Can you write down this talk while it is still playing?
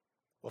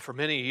Well, for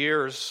many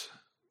years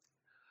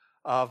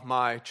of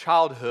my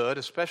childhood,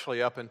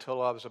 especially up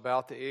until I was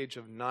about the age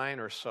of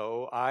 9 or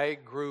so, I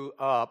grew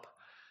up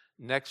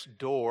next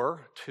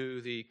door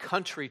to the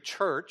country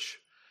church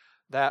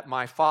that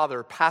my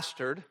father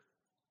pastored.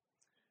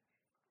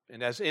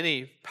 And as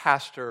any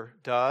pastor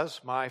does,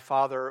 my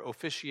father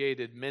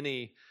officiated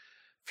many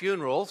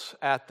funerals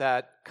at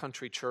that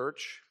country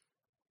church.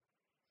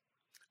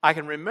 I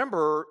can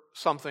remember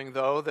something,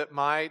 though, that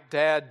my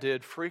dad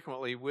did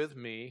frequently with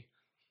me.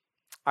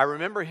 I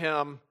remember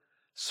him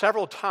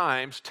several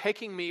times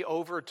taking me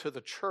over to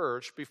the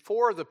church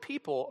before the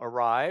people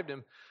arrived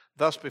and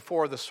thus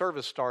before the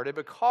service started,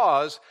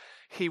 because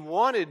he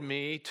wanted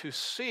me to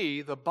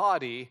see the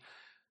body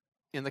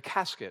in the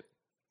casket.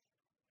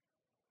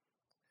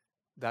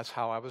 That's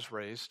how I was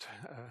raised,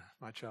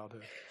 my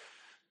childhood.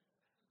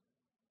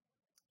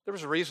 There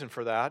was a reason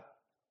for that.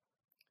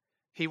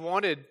 He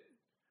wanted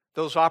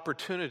those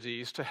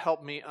opportunities to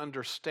help me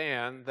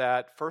understand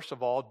that, first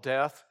of all,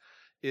 death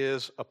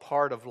is a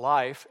part of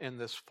life in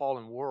this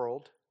fallen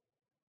world.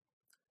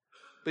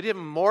 But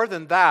even more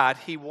than that,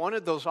 he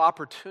wanted those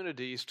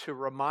opportunities to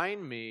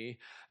remind me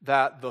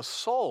that the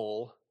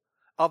soul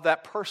of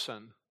that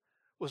person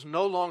was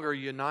no longer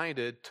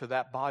united to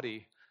that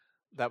body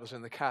that was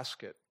in the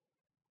casket.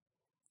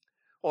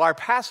 Well, our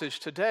passage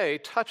today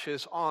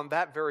touches on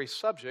that very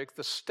subject,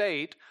 the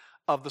state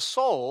of the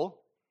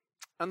soul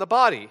and the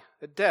body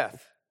at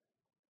death.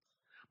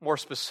 More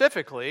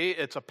specifically,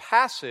 it's a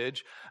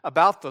passage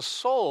about the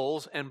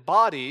souls and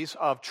bodies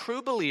of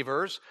true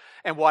believers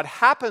and what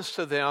happens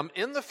to them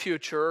in the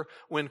future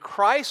when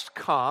Christ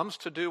comes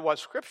to do what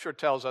Scripture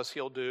tells us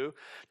He'll do,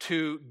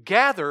 to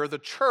gather the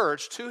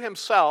church to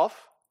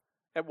Himself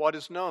at what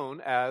is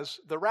known as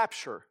the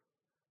Rapture.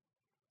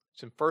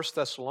 It's in 1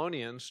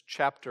 Thessalonians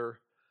chapter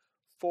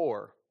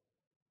 4.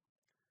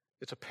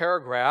 It's a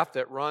paragraph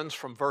that runs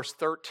from verse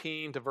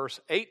 13 to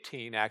verse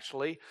 18,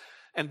 actually.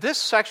 And this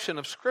section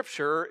of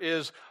Scripture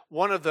is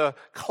one of the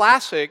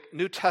classic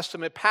New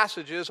Testament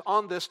passages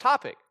on this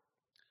topic.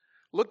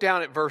 Look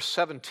down at verse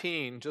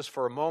 17 just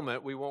for a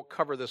moment. We won't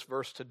cover this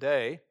verse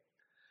today.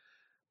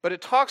 But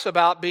it talks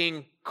about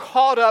being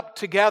caught up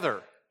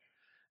together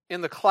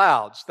in the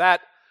clouds. That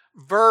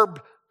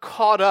verb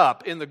caught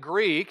up in the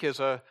Greek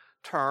is a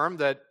term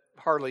that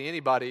hardly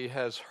anybody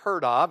has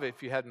heard of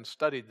if you hadn't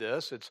studied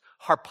this. It's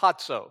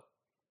harpazo.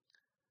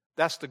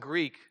 That's the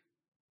Greek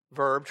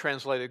verb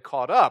translated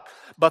caught up.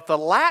 But the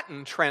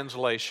Latin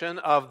translation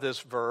of this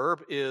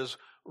verb is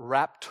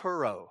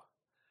rapturo.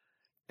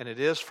 And it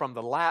is from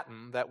the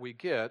Latin that we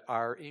get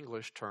our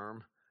English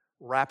term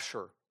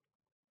rapture.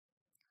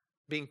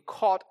 Being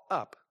caught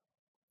up.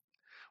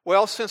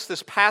 Well, since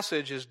this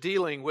passage is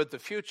dealing with the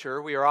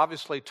future, we are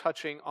obviously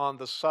touching on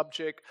the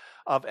subject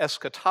of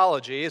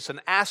eschatology. It's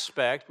an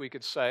aspect, we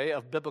could say,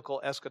 of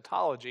biblical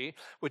eschatology,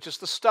 which is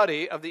the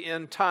study of the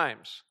end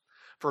times.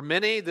 For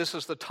many, this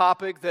is the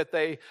topic that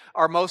they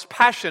are most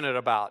passionate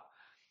about.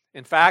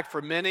 In fact,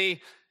 for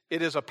many,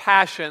 it is a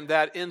passion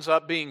that ends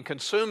up being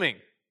consuming.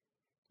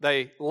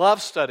 They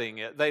love studying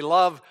it. They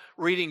love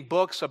reading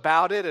books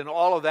about it, and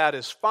all of that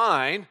is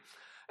fine,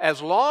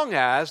 as long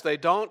as they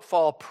don't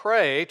fall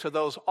prey to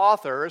those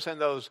authors and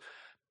those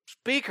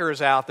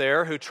speakers out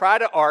there who try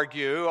to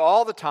argue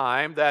all the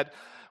time that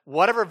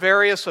whatever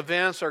various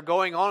events are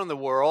going on in the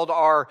world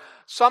are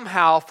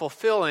somehow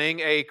fulfilling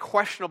a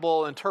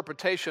questionable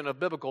interpretation of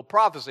biblical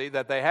prophecy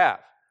that they have.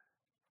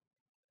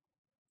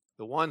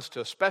 The ones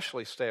to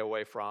especially stay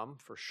away from,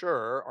 for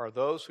sure, are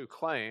those who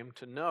claim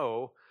to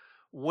know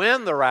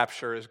when the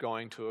rapture is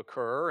going to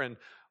occur and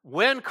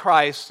when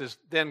Christ is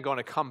then going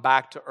to come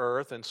back to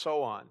earth and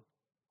so on.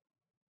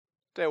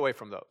 Stay away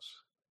from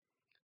those.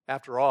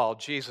 After all,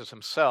 Jesus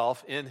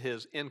Himself, in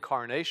His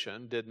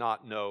incarnation, did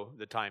not know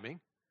the timing.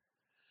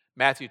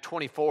 Matthew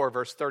 24,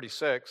 verse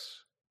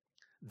 36,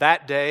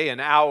 that day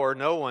and hour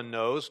no one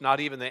knows, not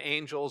even the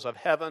angels of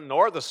heaven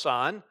nor the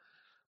Son,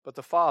 but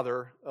the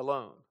Father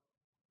alone.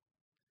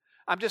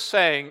 I'm just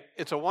saying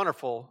it's a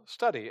wonderful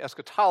study,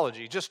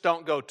 eschatology. Just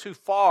don't go too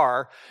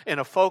far in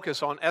a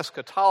focus on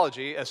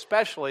eschatology,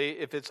 especially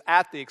if it's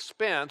at the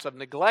expense of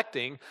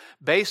neglecting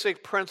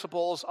basic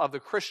principles of the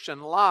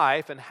Christian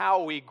life and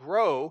how we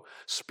grow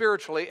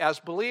spiritually as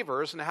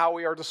believers and how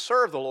we are to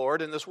serve the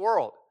Lord in this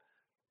world.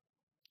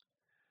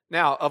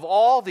 Now, of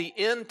all the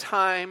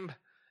end-time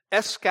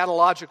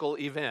eschatological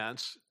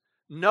events,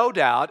 no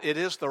doubt it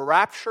is the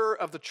rapture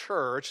of the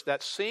church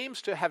that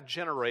seems to have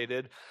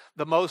generated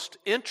the most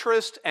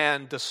interest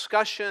and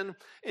discussion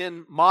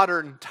in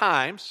modern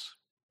times.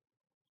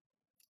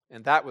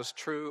 And that was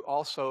true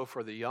also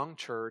for the young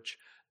church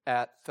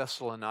at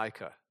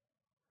Thessalonica.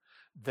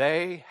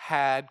 They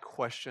had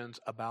questions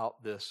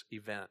about this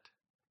event.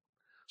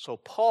 So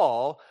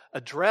Paul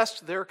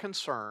addressed their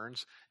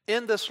concerns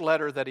in this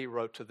letter that he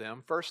wrote to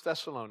them, 1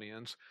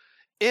 Thessalonians,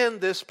 in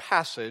this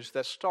passage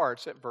that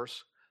starts at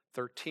verse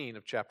 13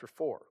 of chapter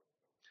 4.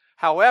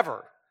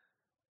 However,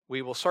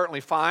 we will certainly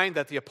find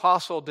that the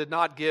apostle did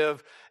not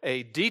give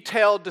a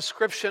detailed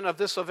description of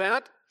this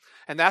event.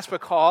 And that's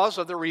because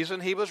of the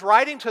reason he was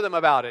writing to them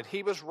about it.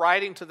 He was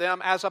writing to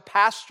them as a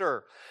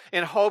pastor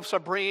in hopes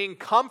of bringing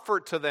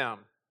comfort to them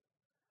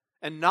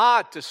and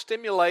not to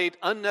stimulate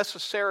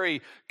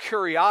unnecessary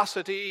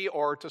curiosity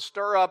or to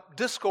stir up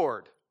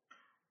discord.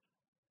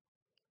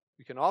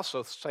 You can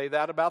also say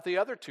that about the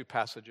other two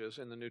passages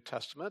in the New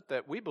Testament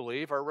that we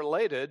believe are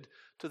related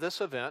to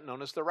this event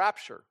known as the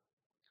rapture.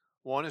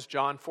 One is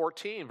John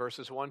 14,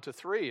 verses 1 to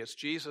 3. It's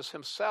Jesus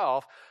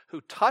himself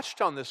who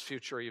touched on this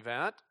future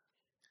event.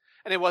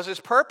 And it was his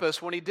purpose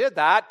when he did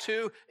that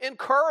to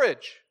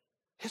encourage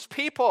his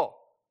people,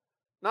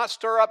 not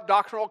stir up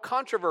doctrinal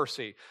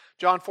controversy.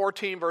 John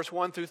 14, verse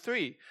 1 through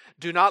 3.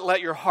 Do not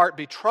let your heart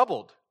be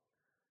troubled.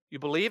 You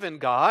believe in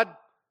God,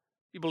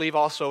 you believe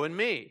also in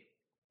me.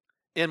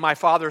 In my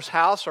Father's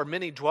house are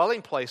many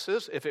dwelling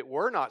places. If it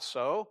were not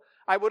so,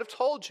 I would have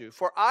told you.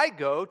 For I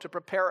go to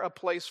prepare a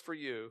place for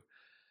you.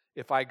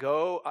 If I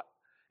go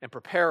and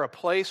prepare a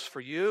place for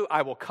you,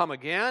 I will come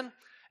again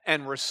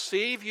and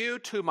receive you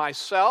to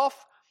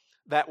myself,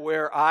 that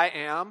where I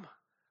am,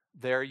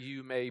 there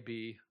you may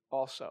be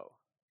also.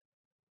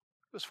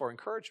 It was for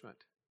encouragement.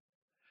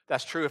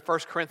 That's true of 1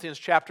 Corinthians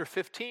chapter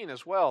 15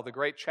 as well, the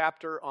great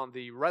chapter on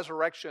the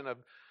resurrection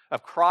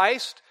of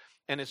Christ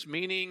and its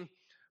meaning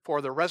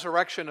for the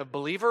resurrection of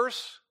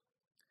believers.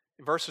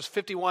 In verses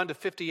 51 to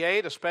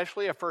 58,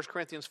 especially of 1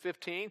 Corinthians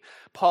 15,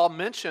 Paul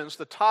mentions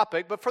the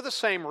topic, but for the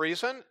same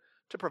reason,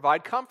 to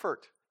provide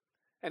comfort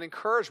and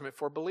encouragement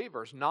for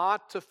believers,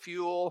 not to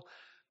fuel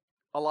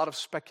a lot of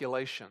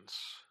speculations.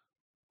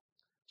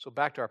 So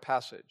back to our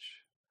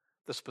passage.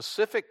 The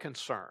specific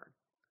concern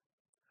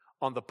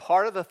on the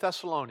part of the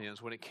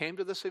Thessalonians when it came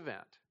to this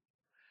event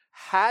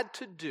had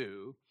to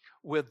do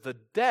with the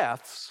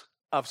deaths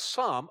of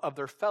some of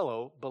their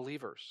fellow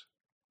believers.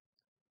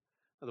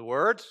 In other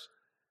words,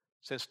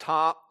 since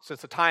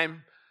the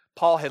time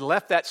Paul had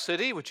left that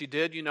city, which he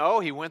did,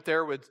 he went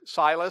there with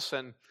Silas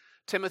and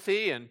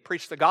Timothy and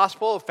preached the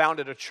gospel,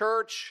 founded a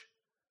church,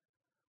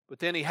 but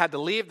then he had to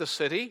leave the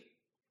city.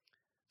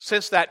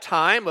 Since that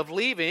time of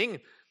leaving,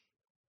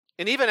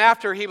 and even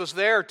after he was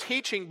there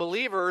teaching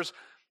believers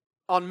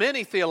on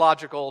many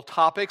theological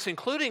topics,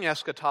 including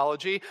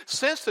eschatology,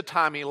 since the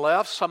time he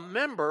left, some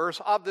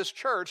members of this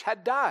church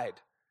had died.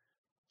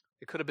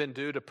 It could have been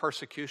due to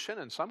persecution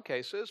in some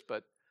cases,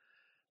 but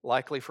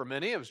likely for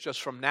many it was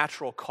just from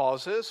natural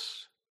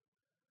causes.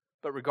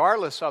 But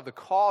regardless of the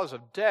cause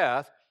of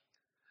death,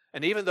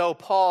 and even though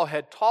Paul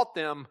had taught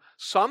them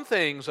some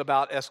things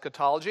about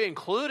eschatology,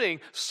 including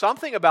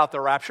something about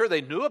the rapture,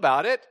 they knew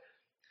about it,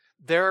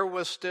 there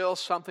was still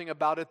something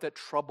about it that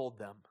troubled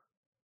them.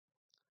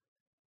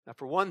 Now,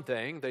 for one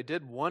thing, they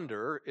did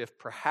wonder if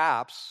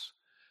perhaps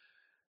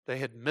they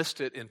had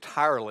missed it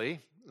entirely,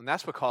 and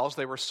that's because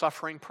they were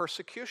suffering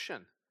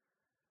persecution,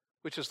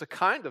 which is the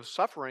kind of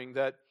suffering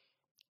that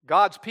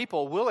God's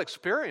people will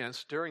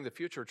experience during the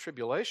future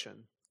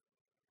tribulation.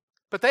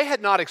 But they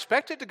had not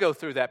expected to go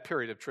through that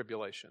period of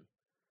tribulation.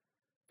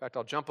 In fact,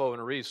 I'll jump over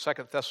and read 2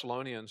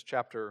 Thessalonians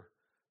chapter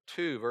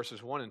 2,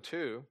 verses 1 and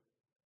 2.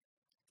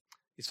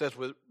 He says,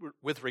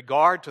 with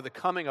regard to the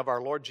coming of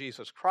our Lord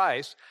Jesus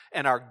Christ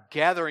and our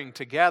gathering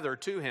together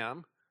to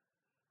him,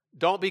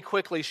 don't be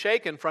quickly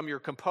shaken from your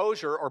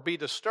composure or be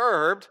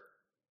disturbed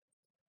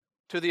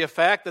to the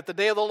effect that the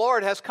day of the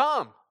Lord has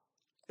come.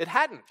 It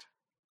hadn't.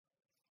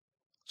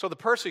 So the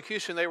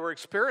persecution they were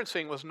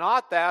experiencing was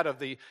not that of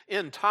the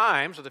end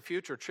times of the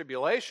future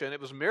tribulation. It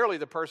was merely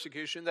the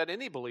persecution that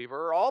any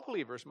believer or all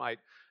believers might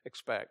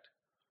expect.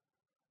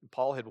 And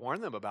Paul had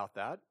warned them about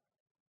that.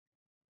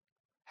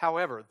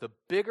 However, the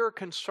bigger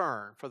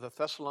concern for the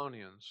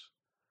Thessalonians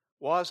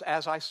was,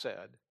 as I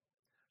said,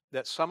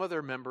 that some of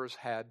their members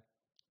had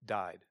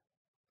died.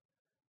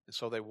 And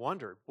so they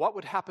wondered what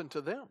would happen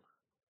to them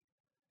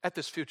at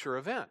this future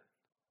event,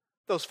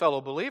 those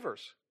fellow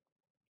believers.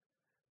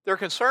 Their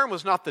concern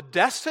was not the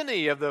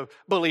destiny of the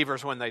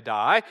believers when they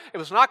die. It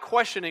was not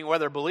questioning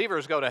whether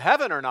believers go to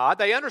heaven or not.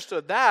 They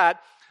understood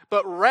that,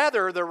 but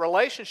rather the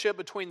relationship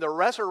between the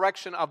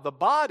resurrection of the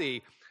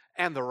body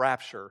and the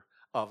rapture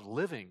of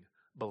living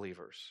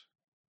believers.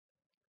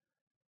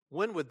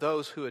 When would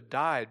those who had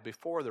died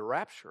before the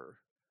rapture,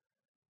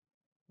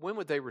 when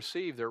would they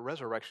receive their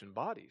resurrection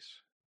bodies?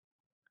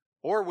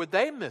 Or would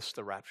they miss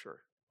the rapture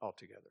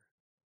altogether?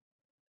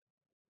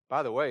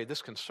 By the way,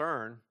 this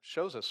concern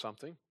shows us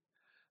something.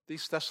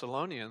 These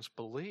Thessalonians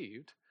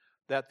believed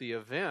that the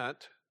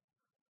event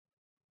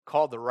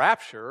called the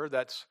rapture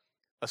that's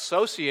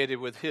associated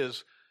with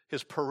his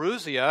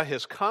parousia,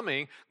 his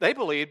coming, they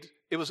believed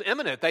it was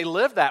imminent. They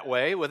lived that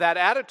way with that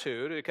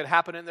attitude. It could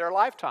happen in their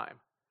lifetime.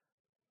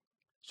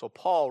 So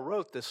Paul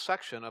wrote this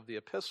section of the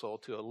epistle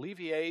to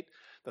alleviate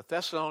the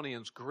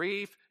Thessalonians'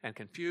 grief and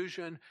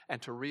confusion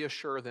and to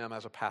reassure them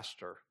as a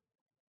pastor.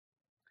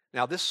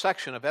 Now, this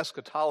section of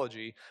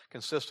eschatology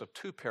consists of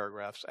 2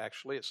 paragraphs,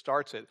 actually. It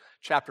starts at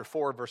chapter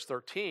 4, verse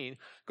 13,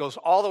 goes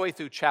all the way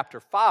through chapter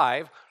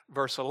 5,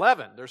 verse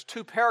 11. There's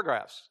 2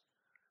 paragraphs.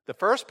 The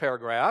first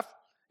paragraph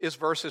is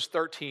verses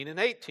 13 and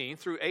 18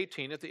 through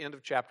 18 at the end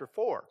of chapter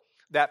 4.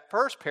 That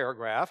first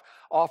paragraph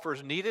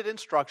offers needed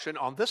instruction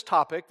on this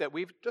topic that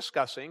we've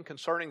discussing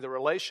concerning the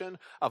relation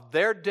of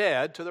their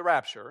dead to the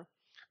rapture.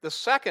 The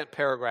second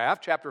paragraph,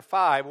 chapter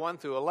 5, 1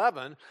 through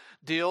 11,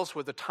 deals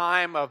with the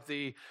time of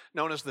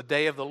known as the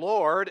day of the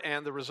Lord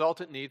and the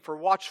resultant need for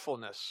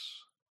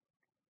watchfulness.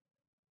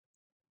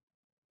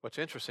 What's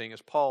interesting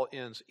is Paul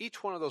ends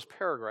each one of those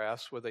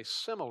paragraphs with a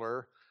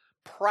similar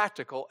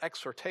practical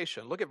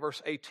exhortation. Look at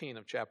verse 18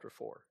 of chapter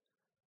 4.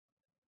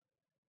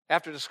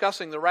 After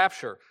discussing the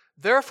rapture,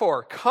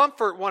 therefore,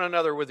 comfort one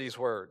another with these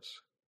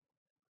words.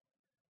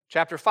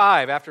 Chapter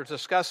 5, after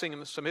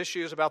discussing some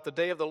issues about the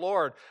day of the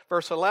Lord,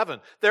 verse 11,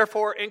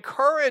 therefore,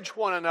 encourage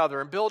one another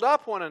and build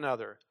up one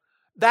another.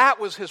 That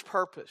was his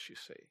purpose, you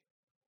see.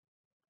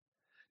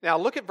 Now,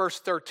 look at verse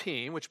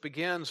 13, which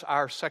begins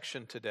our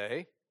section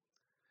today.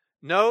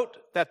 Note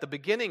that the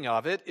beginning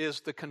of it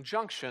is the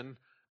conjunction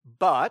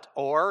but,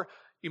 or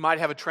you might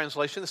have a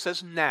translation that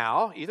says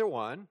now, either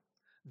one.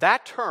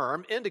 That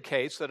term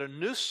indicates that a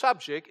new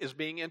subject is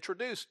being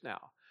introduced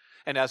now.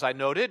 And as I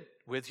noted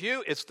with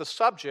you, it's the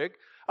subject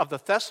of the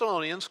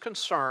Thessalonians'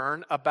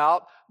 concern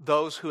about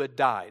those who had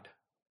died.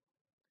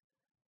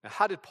 Now,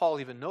 how did Paul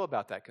even know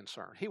about that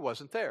concern? He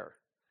wasn't there.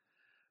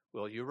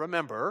 Well, you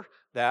remember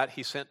that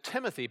he sent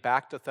Timothy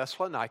back to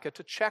Thessalonica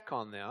to check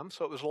on them,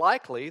 so it was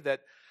likely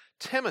that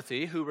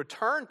Timothy, who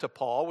returned to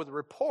Paul with a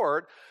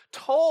report,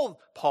 told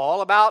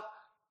Paul about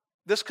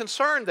this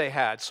concern they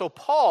had. So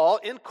Paul,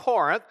 in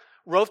Corinth,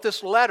 wrote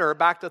this letter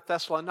back to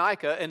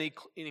Thessalonica, and it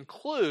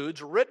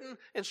includes written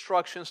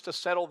instructions to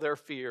settle their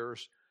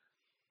fears,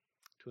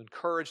 to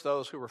encourage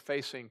those who were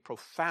facing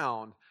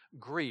profound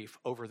grief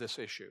over this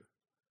issue.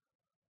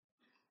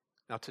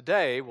 Now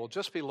today, we'll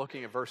just be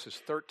looking at verses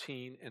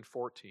 13 and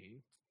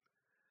 14.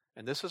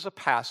 And this is a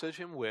passage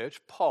in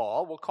which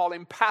Paul, we'll call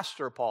him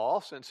Pastor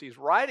Paul since he's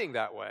writing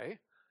that way,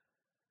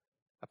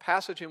 a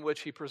passage in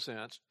which he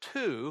presents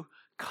two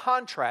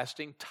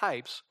contrasting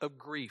types of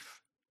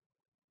grief.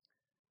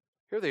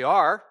 Here they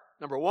are.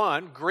 Number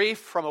one, grief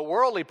from a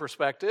worldly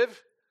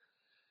perspective.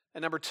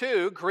 And number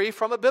two, grief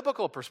from a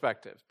biblical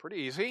perspective. Pretty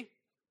easy.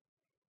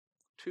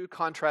 Two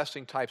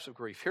contrasting types of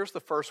grief. Here's the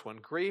first one,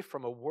 grief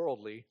from a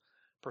worldly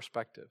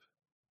perspective.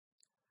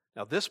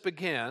 Now, this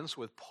begins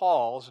with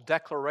Paul's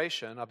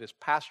declaration of his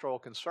pastoral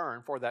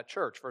concern for that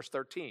church, verse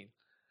 13.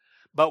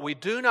 But we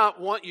do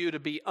not want you to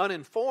be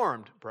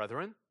uninformed,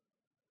 brethren,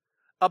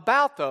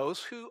 about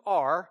those who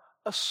are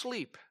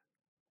asleep.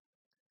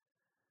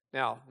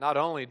 Now, not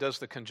only does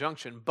the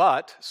conjunction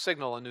but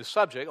signal a new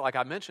subject, like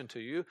I mentioned to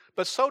you,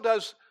 but so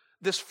does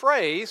this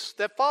phrase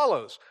that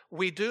follows.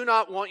 We do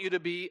not want you to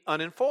be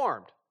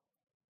uninformed.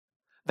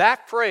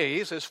 That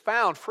phrase is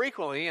found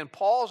frequently in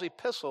Paul's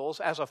epistles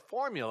as a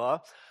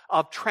formula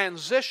of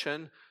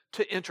transition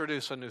to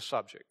introduce a new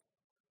subject.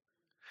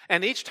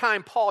 And each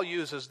time Paul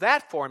uses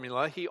that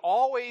formula, he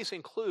always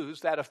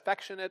includes that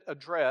affectionate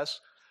address,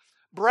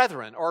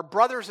 brethren, or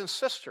brothers and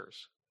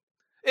sisters.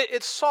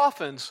 It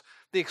softens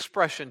the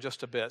expression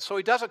just a bit, so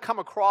he doesn't come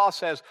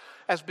across as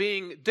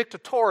being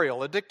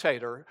dictatorial, a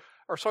dictator,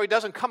 or so he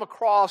doesn't come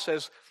across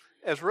as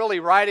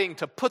really writing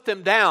to put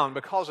them down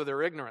because of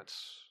their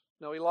ignorance.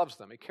 No, he loves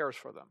them. He cares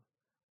for them.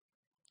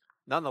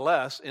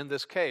 Nonetheless, in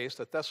this case,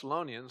 the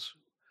Thessalonians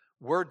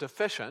were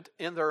deficient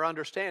in their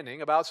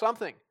understanding about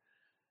something.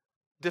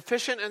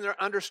 Deficient in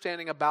their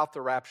understanding about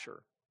the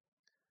rapture.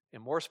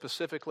 And more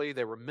specifically,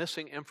 they were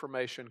missing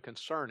information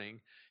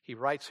concerning, he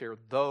writes here,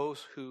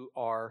 those who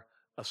are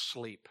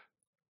asleep.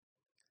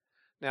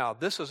 Now,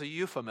 this is a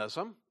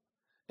euphemism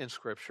in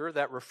Scripture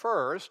that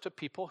refers to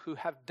people who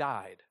have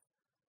died.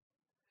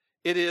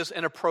 It is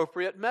an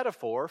appropriate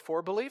metaphor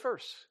for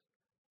believers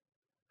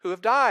who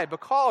have died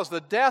because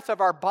the death of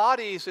our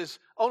bodies is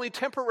only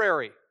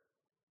temporary.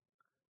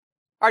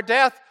 Our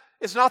death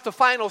is not the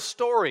final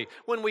story.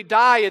 When we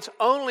die, it's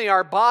only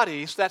our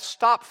bodies that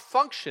stop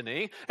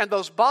functioning, and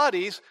those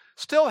bodies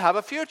still have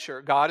a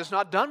future. God is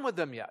not done with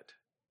them yet.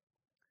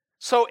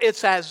 So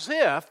it's as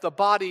if the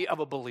body of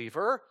a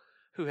believer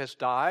who has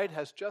died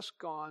has just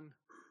gone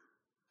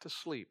to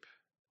sleep.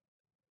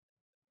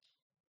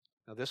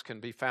 Now, this can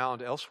be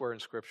found elsewhere in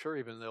Scripture,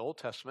 even in the Old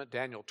Testament,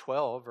 Daniel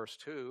 12, verse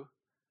 2.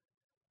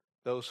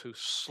 Those who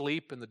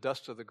sleep in the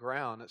dust of the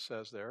ground, it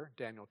says there,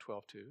 Daniel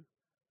 12:2.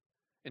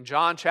 In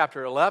John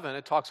chapter 11,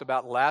 it talks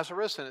about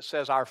Lazarus, and it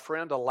says, our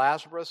friend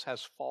Lazarus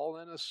has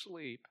fallen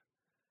asleep.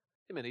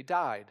 I mean, he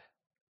died.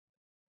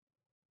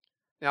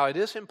 Now, it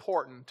is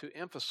important to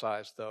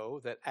emphasize, though,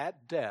 that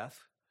at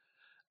death,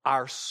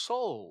 our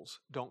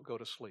souls don't go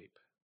to sleep.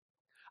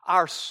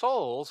 Our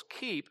souls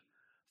keep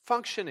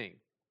functioning.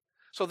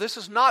 So this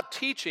is not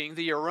teaching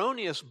the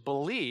erroneous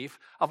belief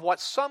of what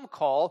some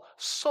call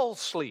soul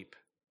sleep.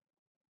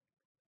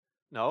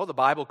 No, the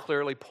Bible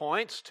clearly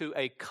points to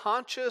a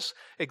conscious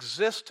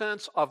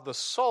existence of the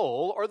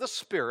soul or the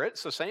spirit,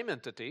 it's the same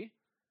entity,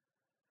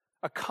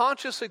 a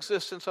conscious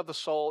existence of the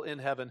soul in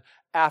heaven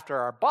after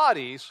our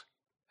bodies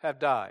have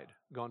died,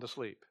 gone to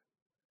sleep.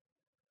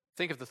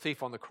 Think of the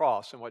thief on the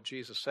cross and what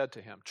Jesus said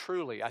to him.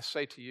 Truly, I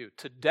say to you,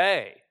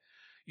 today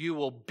you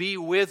will be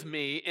with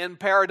me in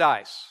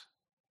paradise.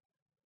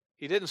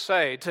 He didn't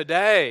say,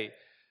 today,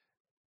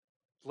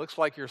 looks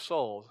like your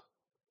soul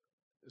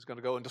is going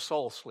to go into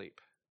soul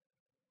sleep.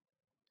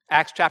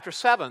 Acts chapter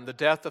 7, the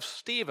death of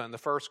Stephen, the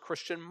first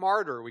Christian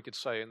martyr, we could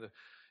say, in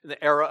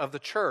the era of the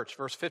church.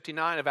 Verse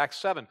 59 of Acts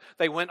 7.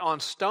 They went on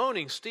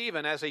stoning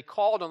Stephen as he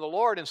called on the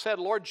Lord and said,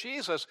 Lord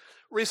Jesus,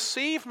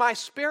 receive my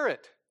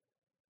spirit.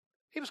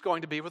 He was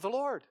going to be with the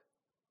Lord.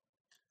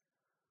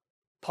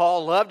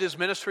 Paul loved his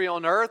ministry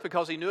on earth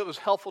because he knew it was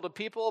helpful to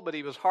people, but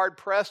he was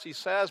hard-pressed, he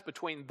says,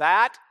 between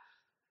that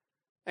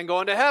and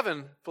going to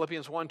heaven.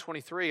 Philippians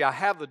 1:23, I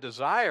have the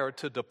desire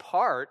to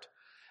depart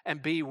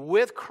and be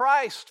with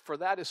Christ, for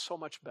that is so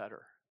much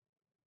better.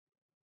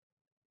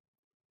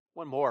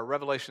 One more,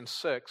 Revelation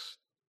 6.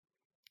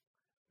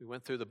 We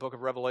went through the book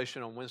of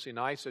Revelation on Wednesday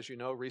nights, as you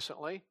know,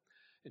 recently.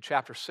 In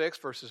chapter 6,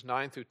 verses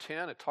 9 through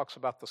 10, it talks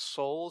about the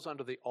souls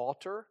under the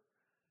altar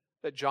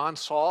that John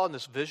saw in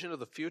this vision of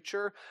the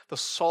future. The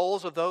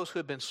souls of those who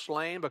had been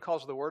slain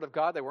because of the word of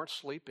God, they weren't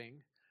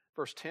sleeping.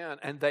 Verse 10,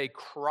 and they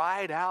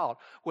cried out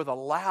with a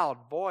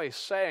loud voice,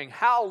 saying,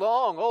 how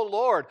long, O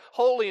Lord,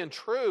 holy and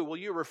true, will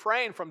you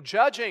refrain from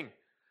judging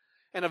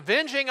and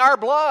avenging our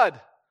blood?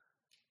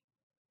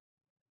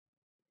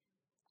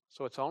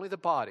 So it's only the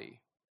body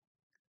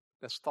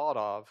that's thought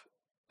of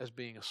as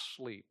being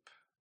asleep.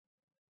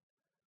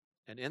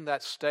 And in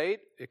that state,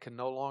 it can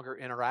no longer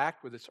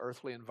interact with its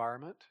earthly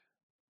environment.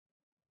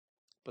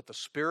 But the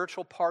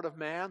spiritual part of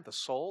man, the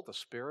soul,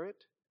 the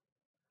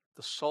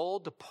soul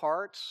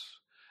departs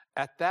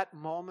at that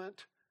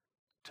moment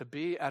to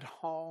be at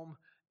home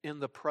in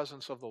the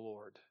presence of the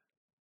Lord.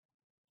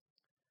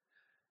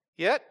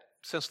 Yet,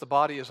 since the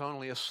body is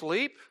only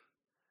asleep,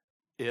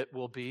 it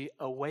will be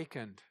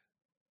awakened.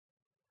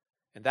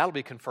 And that'll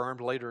be confirmed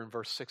later in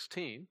verse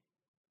 16.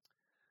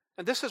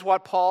 And this is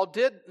what Paul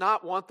did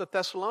not want the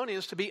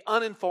Thessalonians to be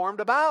uninformed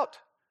about.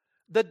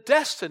 The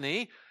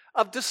destiny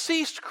of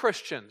deceased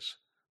Christians,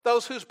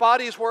 those whose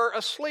bodies were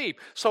asleep.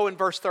 So in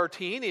verse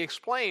 13, he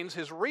explains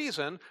his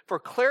reason for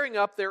clearing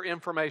up their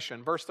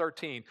information. Verse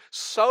 13,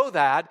 so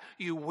that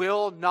you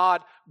will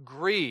not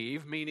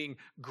grieve, meaning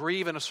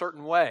grieve in a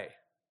certain way.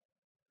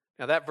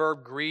 Now that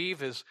verb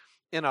grieve is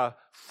in a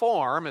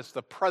form, it's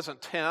the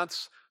present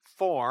tense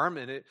form,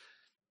 and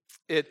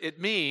it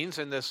means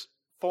in this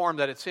form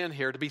that it's in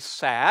here to be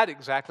sad,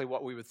 exactly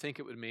what we would think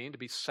it would mean, to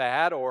be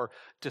sad or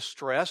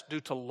distressed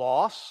due to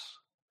loss.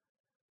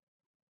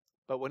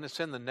 But when it's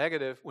in the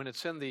negative, when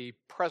it's in the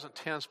present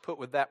tense put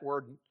with that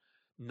word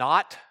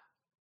not,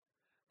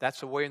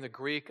 that's a way in the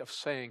Greek of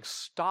saying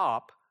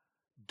stop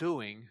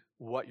doing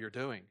what you're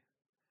doing.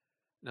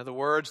 In other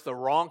words, the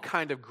wrong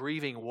kind of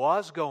grieving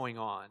was going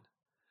on,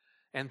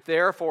 and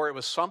therefore it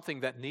was something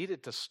that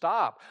needed to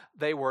stop.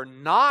 They were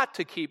not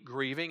to keep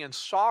grieving and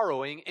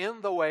sorrowing in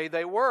the way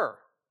they were.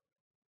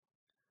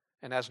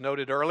 And as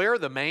noted earlier,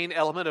 the main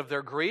element of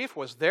their grief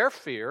was their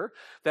fear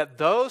that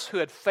those who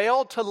had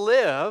failed to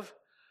live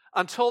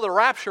until the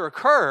rapture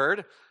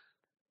occurred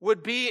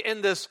would be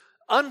in this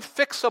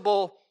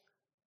unfixable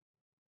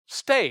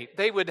state.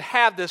 They would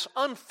have this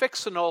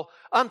unfixable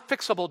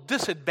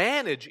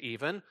disadvantage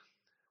even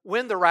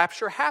when the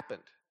rapture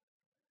happened,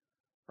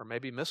 or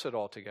maybe miss it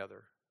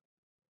altogether.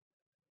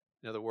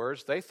 In other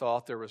words, they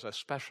thought there was a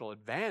special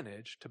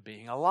advantage to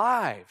being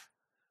alive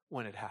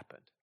when it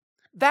happened.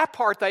 That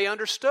part they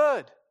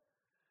understood.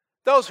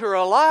 Those who are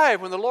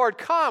alive when the Lord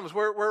comes,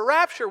 we're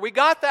raptured, we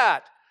got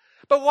that.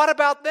 But what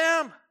about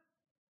them?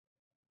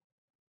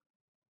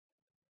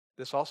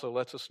 This also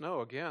lets us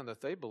know, again,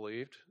 that they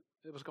believed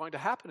it was going to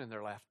happen in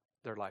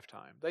their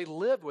lifetime. They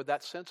lived with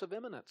that sense of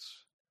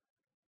imminence.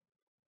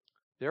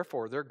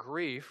 Therefore, their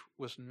grief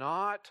was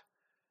not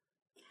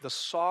the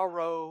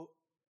sorrow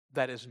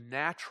that is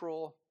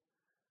natural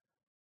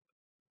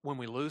when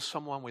we lose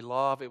someone we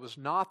love. It was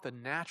not the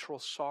natural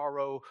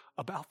sorrow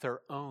about their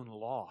own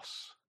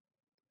loss.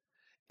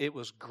 It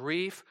was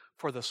grief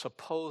for the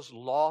supposed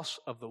loss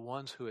of the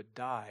ones who had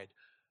died.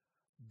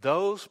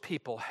 Those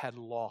people had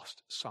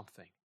lost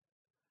something.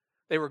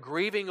 They were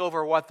grieving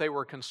over what they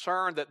were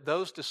concerned that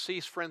those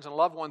deceased friends and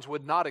loved ones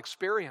would not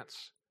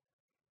experience.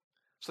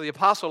 So the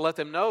apostle let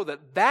them know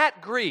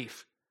that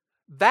grief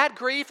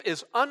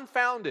is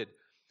unfounded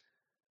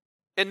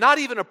and not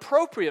even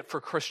appropriate for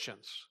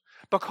Christians,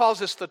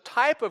 because it's the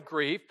type of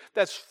grief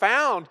that's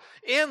found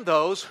in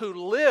those who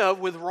live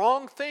with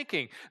wrong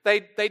thinking.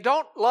 They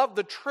don't love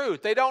the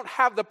truth. They don't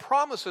have the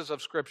promises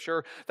of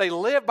Scripture. They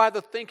live by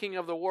the thinking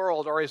of the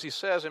world, or as he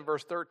says in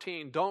verse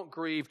 13, don't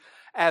grieve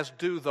as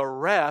do the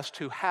rest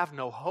who have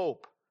no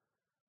hope.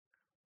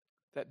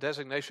 That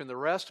designation, the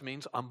rest,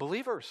 means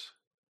unbelievers.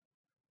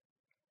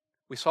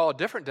 We saw a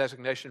different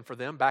designation for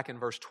them back in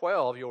verse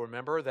 12. You'll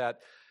remember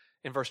that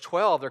in verse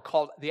 12, they're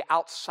called the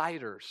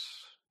outsiders.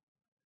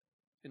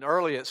 And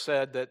earlier it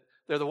said that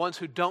they're the ones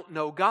who don't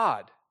know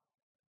God.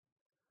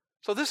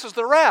 So this is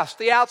the rest,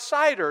 the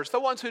outsiders,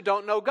 the ones who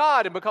don't know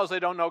God. And because they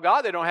don't know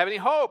God, they don't have any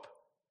hope.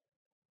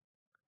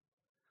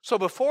 So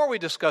before we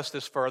discuss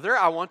this further,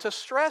 I want to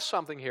stress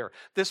something here.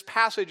 This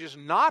passage is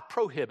not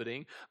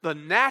prohibiting the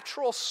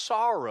natural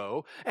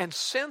sorrow and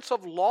sense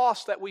of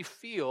loss that we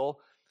feel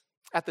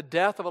at the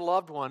death of a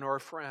loved one or a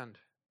friend.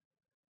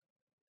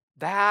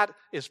 That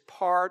is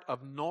part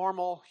of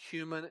normal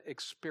human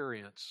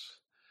experience.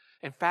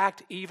 In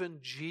fact, even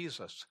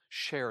Jesus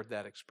shared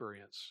that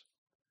experience.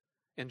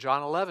 In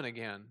John 11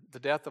 again, the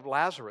death of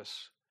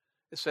Lazarus,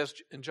 it says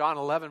in John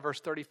 11 verse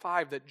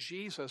 35 that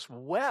Jesus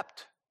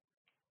wept.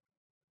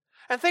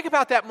 And think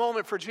about that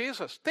moment for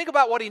Jesus. Think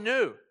about what he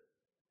knew.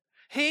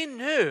 He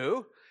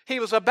knew he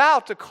was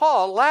about to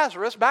call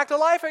Lazarus back to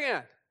life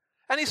again.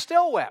 And he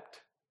still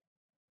wept.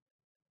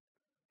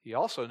 He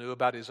also knew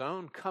about his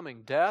own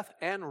coming death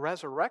and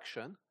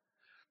resurrection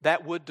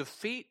that would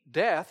defeat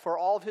death for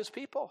all of his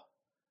people.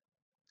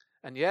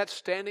 And yet,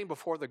 standing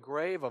before the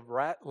grave of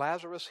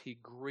Lazarus, he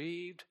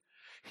grieved.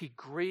 He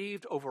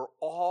grieved over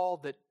all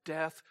that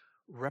death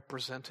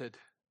represented.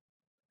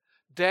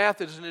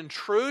 Death is an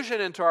intrusion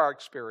into our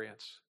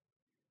experience.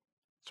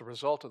 It's a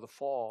result of the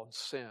fall and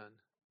sin.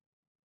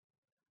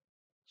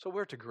 So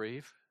we're to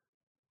grieve.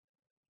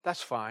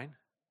 That's fine.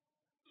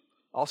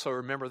 Also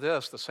remember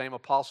this, the same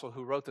apostle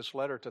who wrote this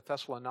letter to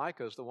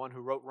Thessalonica is the one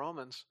who wrote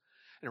Romans.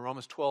 In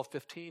Romans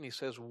 12:15, he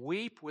says,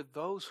 "Weep with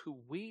those who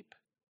weep."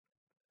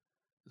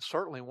 And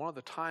certainly one of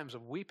the times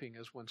of weeping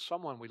is when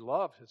someone we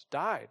love has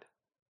died.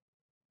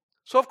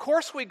 So of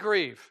course we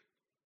grieve.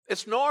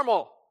 It's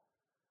normal.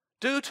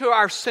 Due to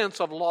our sense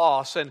of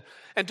loss and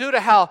due to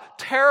how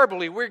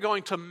terribly we're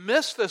going to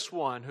miss this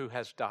one who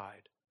has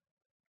died.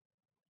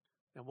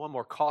 And one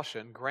more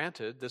caution,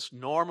 granted, this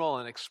normal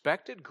and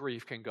expected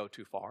grief can go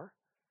too far.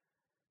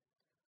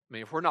 I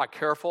mean, if we're not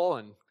careful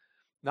and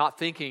not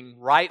thinking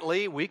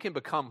rightly, we can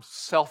become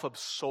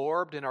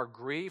self-absorbed in our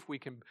grief. We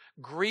can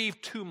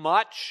grieve too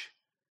much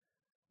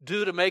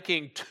due to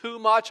making too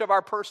much of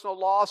our personal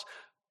loss.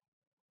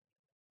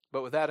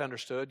 But with that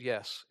understood,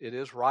 yes, it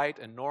is right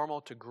and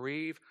normal to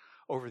grieve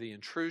over the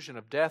intrusion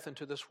of death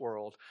into this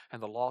world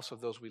and the loss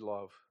of those we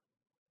love.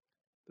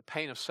 The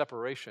pain of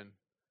separation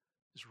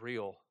is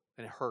real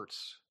and it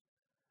hurts.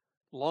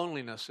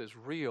 Loneliness is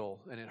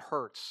real and it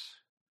hurts.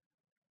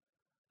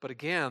 But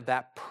again,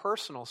 that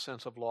personal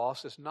sense of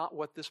loss is not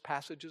what this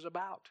passage is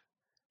about.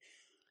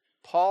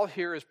 Paul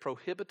here is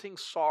prohibiting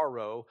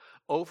sorrow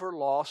over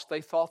loss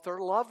they thought their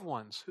loved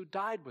ones who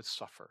died would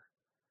suffer.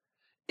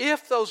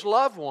 If those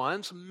loved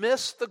ones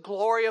miss the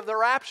glory of the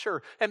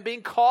rapture and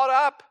being caught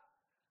up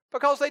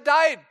because they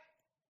died.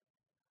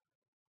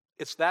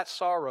 It's that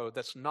sorrow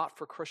that's not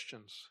for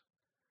Christians.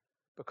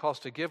 Because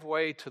to give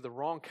way to the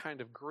wrong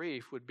kind of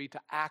grief would be to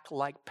act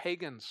like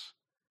pagans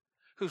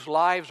whose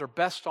lives are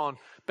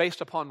based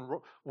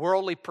upon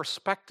worldly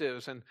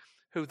perspectives and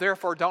who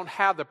therefore don't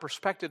have the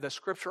perspective that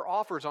Scripture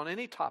offers on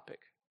any topic.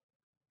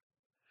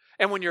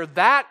 And when you're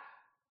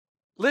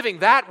living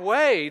that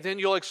way, then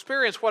you'll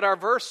experience what our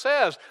verse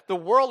says. The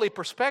worldly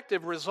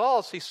perspective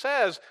results, he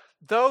says,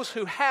 those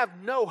who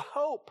have no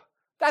hope.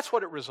 That's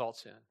what it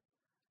results in.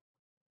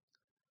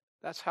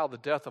 That's how the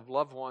death of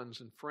loved ones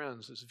and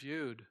friends is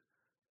viewed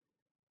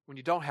when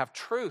you don't have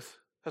truth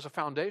as a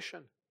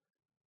foundation.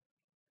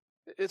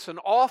 It's an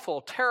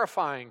awful,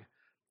 terrifying,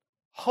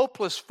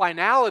 hopeless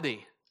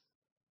finality.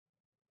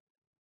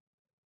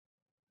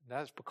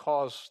 That's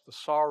because the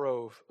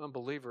sorrow of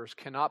unbelievers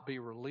cannot be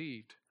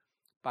relieved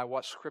by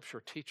what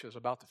Scripture teaches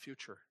about the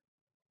future.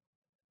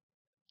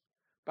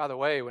 By the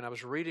way, when I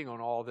was reading on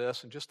all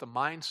this and just the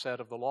mindset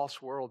of the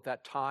lost world at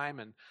that time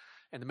and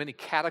the many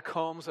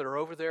catacombs that are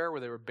over there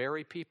where they would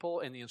bury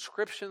people and the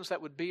inscriptions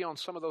that would be on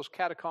some of those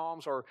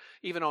catacombs or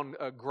even on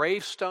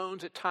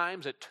gravestones at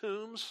times at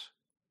tombs,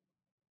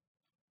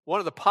 one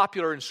of the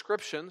popular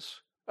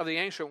inscriptions of the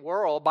ancient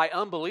world by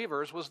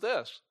unbelievers was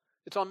this.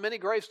 It's on many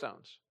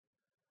gravestones.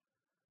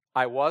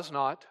 I was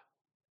not,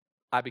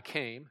 I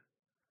became,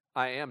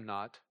 I am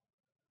not,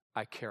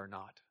 I care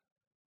not.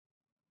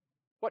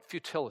 What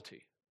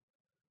futility,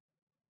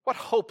 what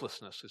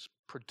hopelessness is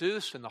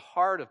produced in the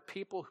heart of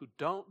people who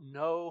don't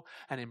know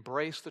and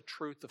embrace the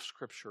truth of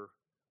Scripture.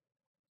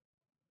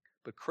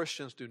 But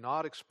Christians do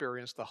not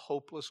experience the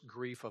hopeless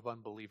grief of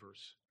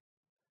unbelievers.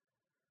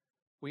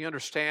 We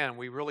understand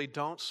we really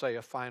don't say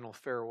a final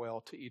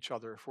farewell to each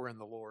other if we're in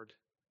the Lord.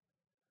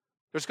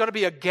 There's going to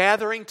be a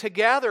gathering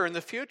together in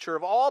the future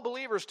of all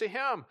believers to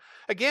Him.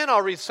 Again,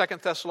 I'll read 2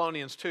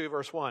 Thessalonians 2,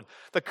 verse 1.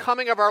 The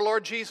coming of our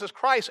Lord Jesus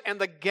Christ and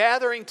the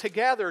gathering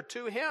together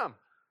to Him.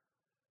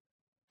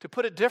 To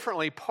put it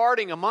differently,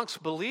 parting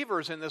amongst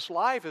believers in this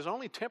life is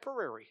only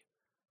temporary.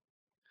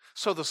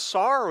 So the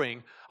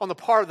sorrowing on the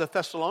part of the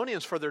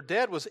Thessalonians for their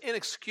dead was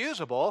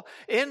inexcusable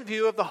in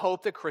view of the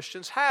hope that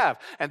Christians have.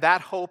 And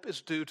that hope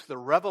is due to the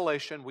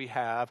revelation we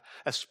have,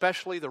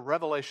 especially the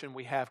revelation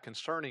we have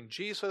concerning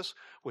Jesus,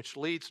 which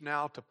leads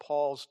now to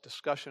Paul's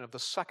discussion of the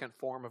second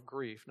form of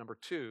grief. Number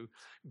 2,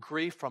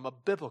 grief from a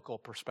biblical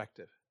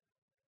perspective.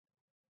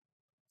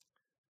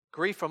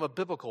 Grief from a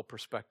biblical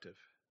perspective.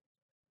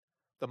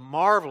 The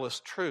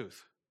marvelous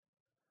truth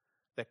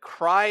that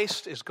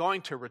Christ is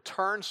going to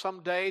return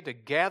someday to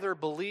gather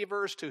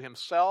believers to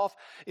Himself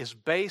is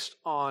based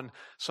on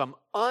some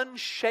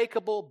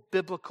unshakable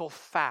biblical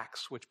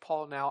facts, which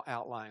Paul now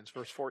outlines.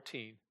 Verse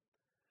 14.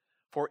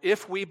 For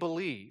if we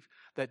believe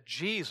that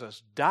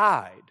Jesus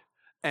died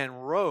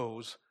and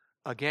rose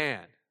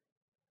again.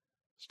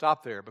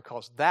 Stop there,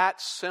 because that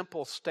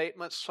simple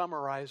statement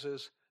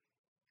summarizes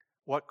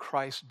what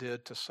Christ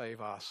did to save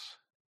us.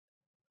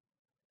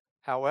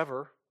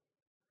 However,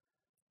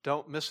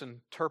 don't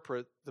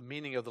misinterpret the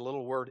meaning of the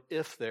little word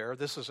if there.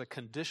 This is a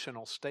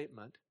conditional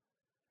statement.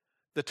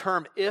 The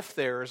term if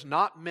there is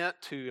not meant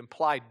to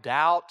imply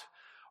doubt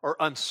or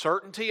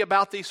uncertainty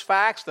about these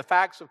facts, the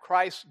facts of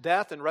Christ's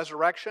death and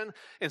resurrection.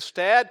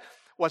 Instead,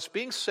 what's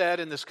being said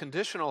in this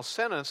conditional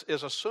sentence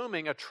is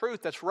assuming a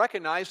truth that's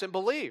recognized and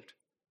believed.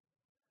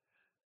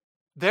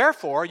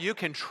 Therefore, you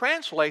can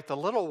translate the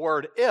little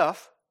word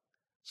if,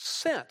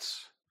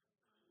 since.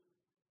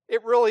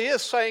 It really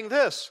is saying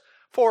this: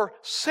 for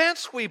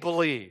since we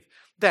believe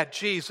that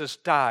Jesus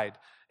died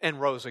and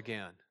rose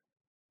again,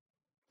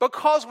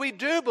 because we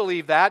do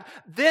believe that,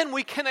 then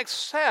we can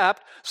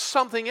accept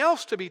something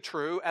else to be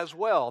true as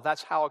well.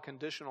 That's how a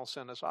conditional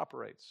sentence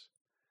operates,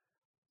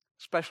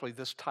 especially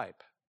this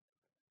type.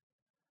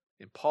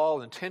 And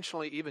Paul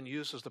intentionally even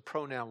uses the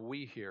pronoun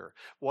we here.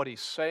 What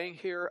he's saying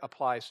here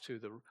applies to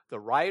the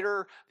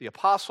writer, the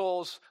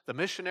apostles, the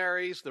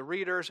missionaries, the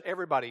readers,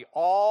 everybody.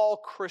 All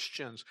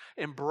Christians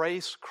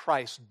embrace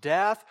Christ's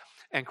death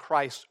and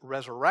Christ's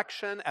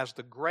resurrection as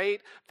the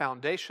great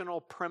foundational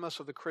premise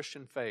of the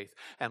Christian faith.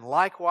 And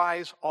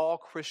likewise, all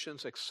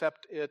Christians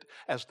accept it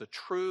as the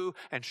true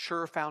and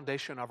sure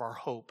foundation of our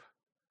hope.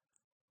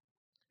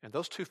 And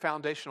those two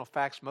foundational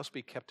facts must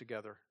be kept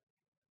together.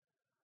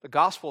 The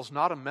gospel is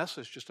not a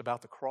message just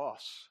about the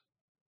cross,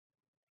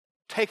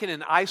 taken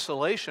in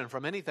isolation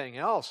from anything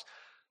else.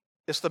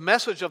 It's the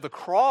message of the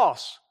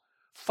cross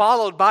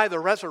followed by the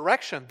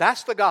resurrection.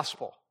 That's the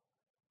gospel.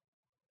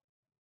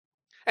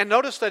 And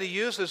notice that he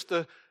uses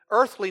the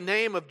earthly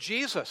name of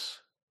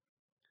Jesus.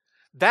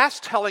 That's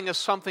telling us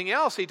something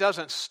else. He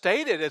doesn't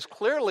state it as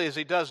clearly as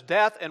he does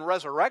death and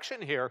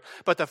resurrection here,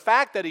 but the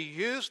fact that he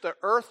used the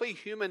earthly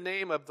human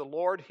name of the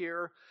Lord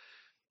here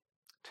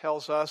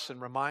tells us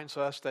and reminds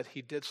us that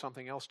he did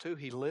something else too.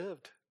 He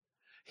lived.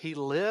 He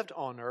lived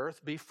on earth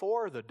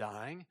before the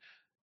dying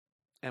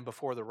and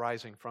before the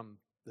rising from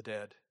the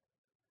dead.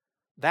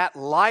 That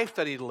life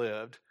that he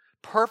lived,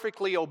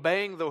 perfectly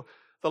obeying the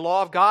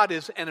law of God,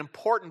 is an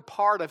important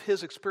part of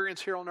his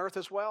experience here on earth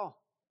as well.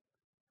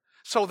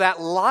 So that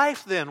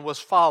life then was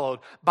followed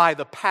by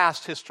the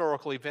past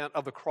historical event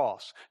of the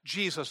cross.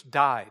 Jesus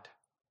died.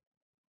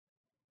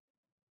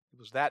 It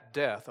was that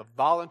death, a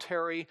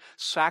voluntary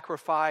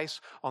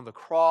sacrifice on the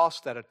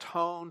cross that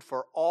atoned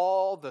for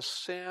all the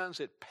sins.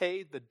 It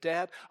paid the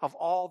debt of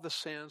all the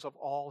sins of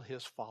all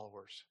his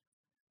followers.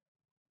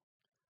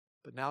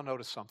 But now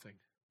notice something.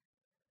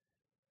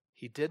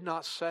 He did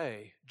not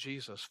say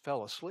Jesus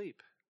fell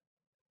asleep.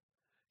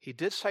 He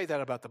did say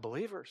that about the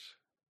believers.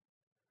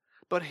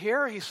 But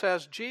here he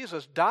says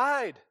Jesus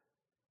died.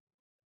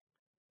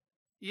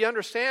 You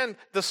understand,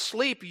 the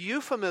sleep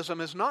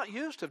euphemism is not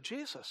used of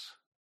Jesus.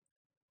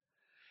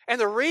 And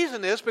the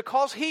reason is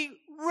because he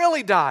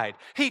really died.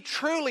 He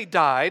truly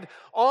died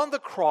on the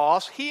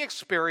cross. He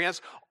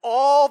experienced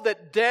all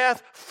that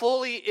death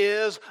fully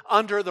is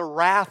under the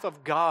wrath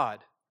of God.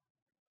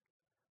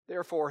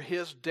 Therefore,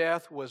 his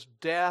death was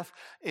death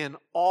in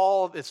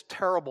all of its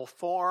terrible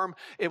form.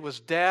 It was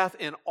death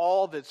in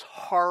all of its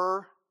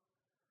horror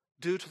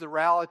due to the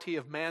reality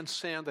of man's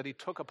sin that he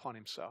took upon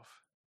himself.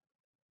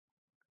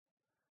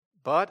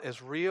 But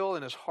as real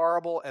and as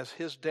horrible as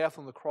his death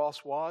on the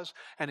cross was,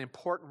 an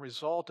important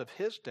result of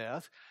his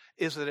death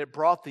is that it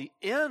brought the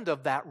end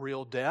of that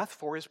real death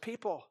for his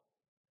people.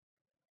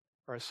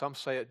 Or as some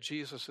say it,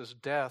 Jesus'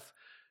 death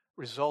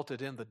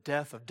resulted in the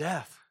death of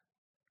death.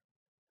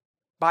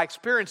 By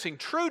experiencing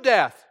true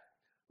death,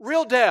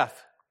 real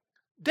death,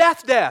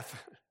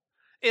 death,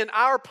 in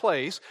our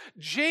place,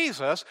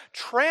 Jesus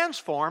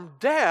transformed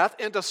death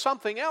into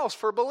something else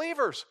for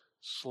believers: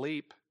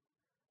 sleep.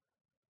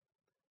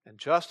 And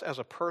just as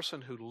a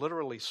person who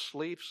literally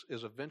sleeps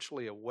is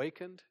eventually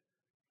awakened,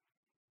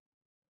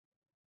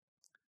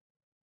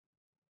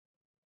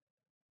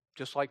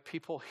 just like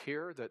people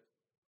here that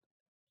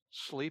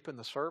sleep in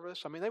the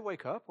service, they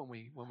wake up when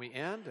we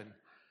end, and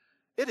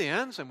it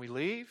ends and we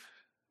leave.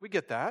 We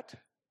get that.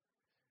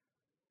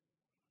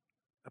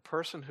 A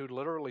person who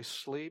literally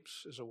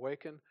sleeps is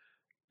awakened.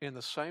 In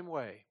the same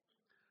way,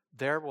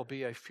 there will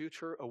be a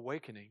future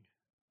awakening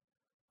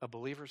of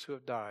believers who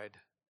have died,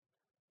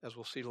 as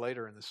we'll see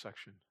later in this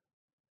section.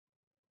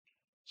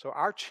 So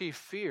our chief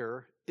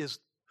fear is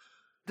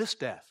this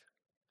death,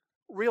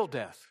 real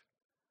death,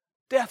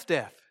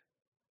 death.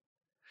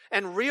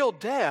 And real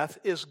death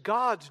is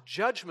God's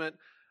judgment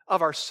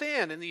of our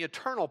sin and the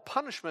eternal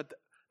punishment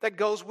that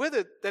goes with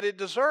it, that it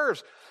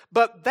deserves.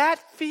 But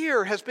that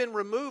fear has been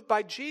removed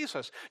by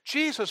Jesus.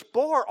 Jesus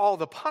bore all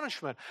the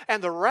punishment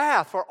and the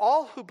wrath for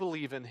all who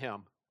believe in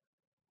him.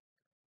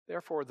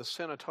 Therefore, the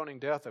sin-atoning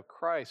death of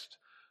Christ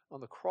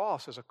on the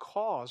cross is a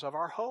cause of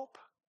our hope.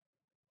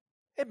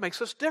 It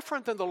makes us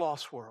different than the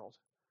lost world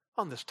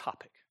on this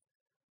topic.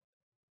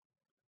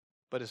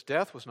 But his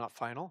death was not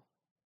final.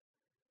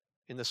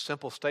 In this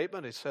simple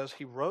statement, it says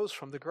he rose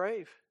from the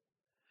grave.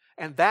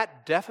 And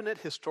that definite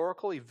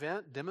historical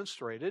event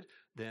demonstrated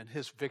then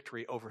his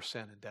victory over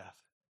sin and death.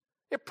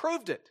 It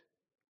proved it.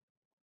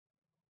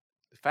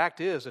 The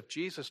fact is, if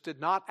Jesus did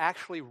not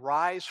actually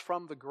rise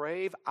from the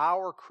grave,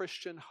 our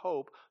Christian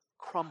hope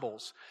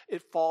crumbles.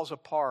 It falls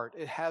apart.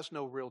 It has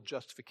no real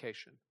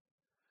justification.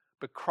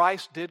 But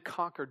Christ did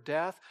conquer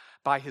death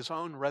by his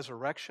own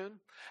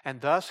resurrection,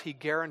 and thus he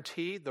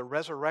guaranteed the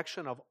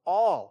resurrection of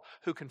all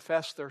who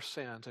confess their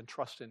sins and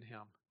trust in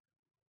him.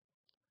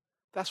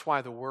 That's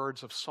why the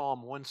words of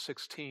Psalm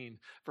 116,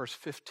 verse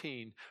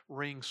 15,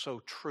 ring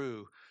so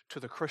true to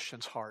the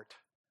Christian's heart.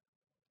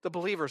 The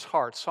believer's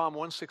heart, Psalm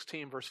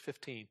 116, verse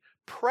 15,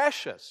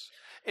 precious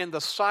in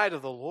the sight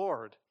of the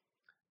Lord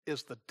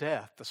is the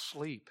death, the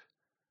sleep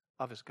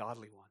of his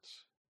godly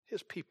ones,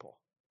 his people.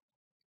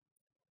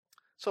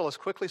 So let's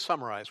quickly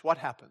summarize what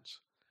happens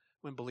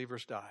when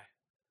believers die.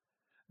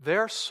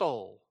 Their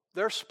soul,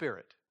 their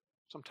spirit,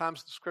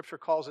 sometimes the Scripture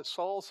calls it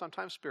soul,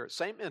 sometimes spirit,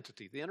 same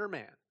entity, the inner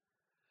man.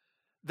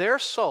 Their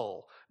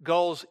soul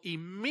goes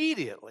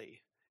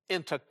immediately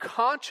into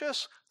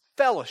conscious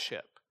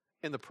fellowship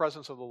in the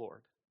presence of the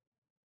Lord.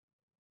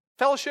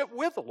 Fellowship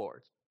with the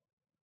Lord.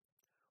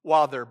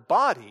 While their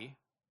body,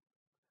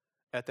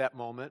 at that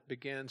moment,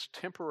 begins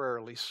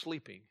temporarily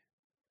sleeping,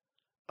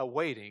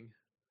 awaiting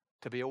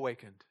to be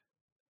awakened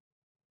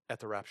at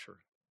the rapture.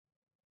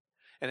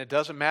 And it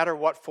doesn't matter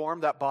what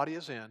form that body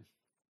is in,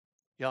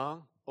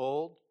 young,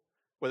 old,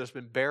 whether it's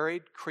been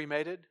buried,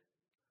 cremated,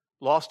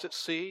 lost at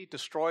sea,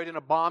 destroyed in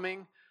a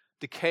bombing,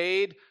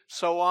 decayed,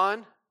 so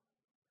on.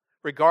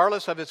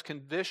 Regardless of its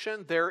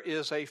condition, there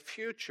is a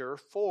future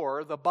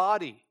for the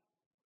body.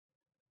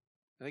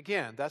 And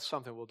again, that's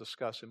something we'll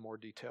discuss in more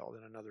detail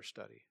in another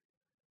study.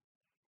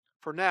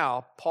 For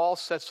now, Paul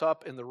sets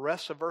up in the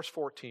rest of verse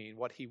 14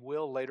 what he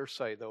will later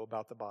say, though,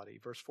 about the body.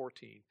 Verse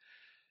 14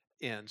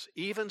 ends,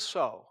 even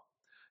so,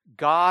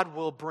 God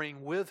will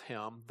bring with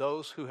him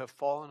those who have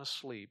fallen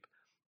asleep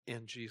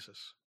in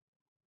Jesus.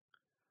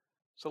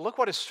 So look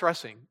what it's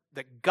stressing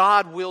that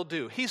God will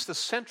do. He's the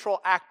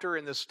central actor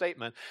in this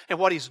statement, and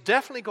what he's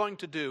definitely going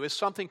to do is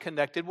something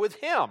connected with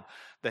him.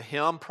 The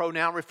him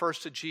pronoun refers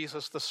to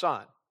Jesus the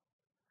Son.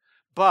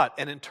 But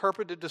an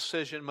interpretive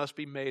decision must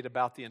be made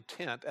about the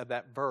intent of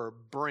that verb,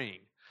 bring.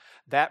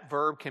 That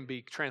verb can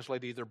be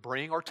translated either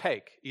bring or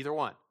take, either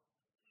one.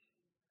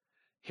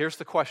 Here's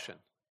the question.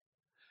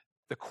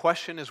 The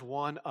question is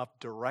one of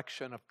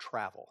direction of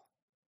travel.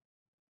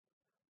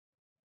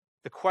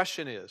 The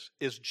question is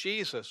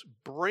Jesus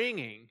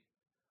bringing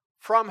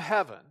from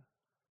heaven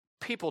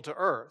people to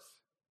earth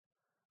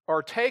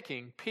or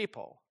taking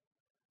people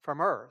from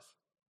earth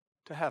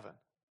to heaven?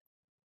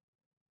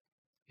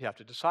 You have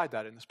to decide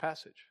that in this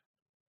passage.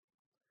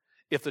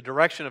 If the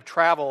direction of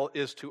travel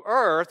is to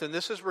earth, and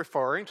this is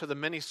referring to the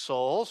many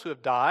souls who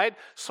have died,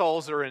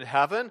 souls that are in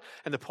heaven,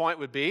 and the point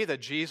would be that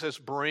Jesus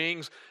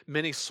brings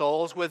many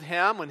souls with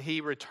him when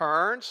he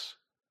returns.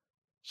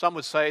 Some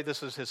would say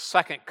this is his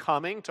second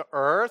coming to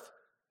earth.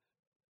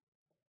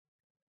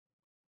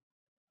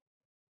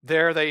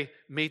 There they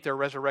meet their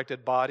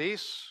resurrected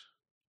bodies.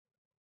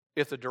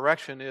 If the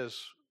direction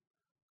is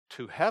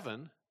to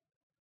heaven,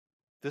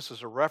 this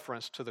is a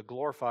reference to the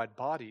glorified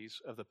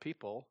bodies of the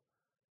people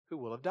who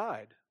will have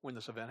died when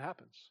this event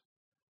happens.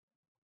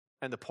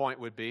 And the point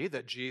would be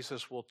that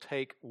Jesus will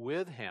take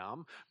with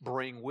him,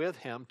 bring with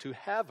him to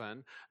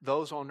heaven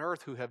those on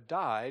earth who have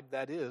died,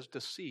 that is,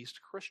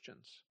 deceased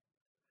Christians.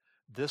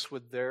 This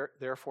would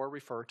therefore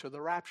refer to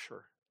the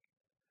rapture.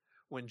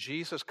 When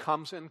Jesus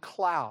comes in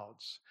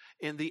clouds,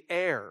 in the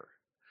air,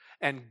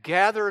 and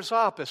gathers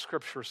up, as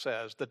Scripture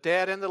says, the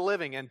dead and the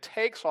living, and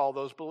takes all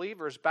those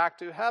believers back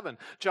to heaven.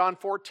 John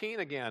 14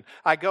 again,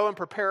 I go and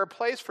prepare a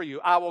place for you.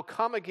 I will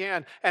come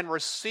again and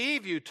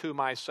receive you to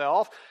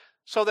myself,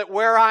 so that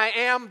where I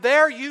am,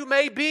 there you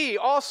may be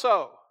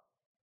also.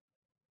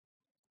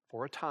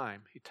 For a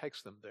time, he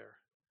takes them there.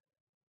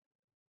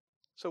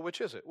 So which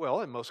is it?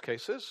 Well, in most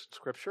cases,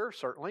 Scripture,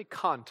 certainly,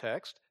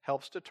 context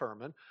helps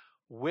determine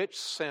which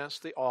sense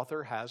the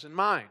author has in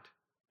mind.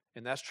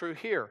 And that's true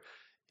here.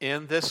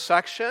 In this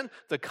section,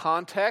 the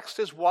context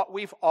is what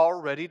we've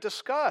already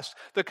discussed.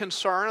 The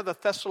concern of the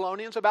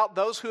Thessalonians about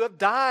those who have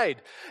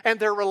died and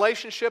their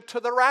relationship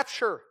to the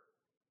rapture.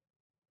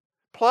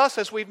 Plus,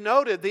 as we've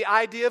noted, the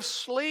idea of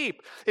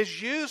sleep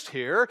is used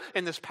here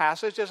in this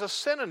passage as a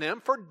synonym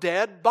for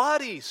dead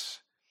bodies.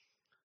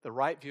 The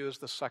right view is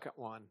the second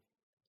one.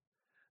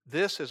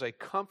 This is a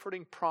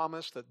comforting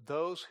promise that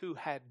those who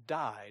had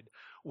died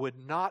would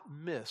not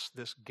miss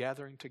this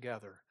gathering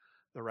together,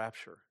 the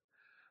rapture.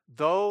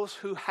 Those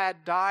who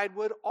had died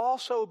would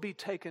also be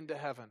taken to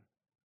heaven.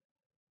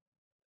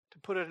 To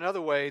put it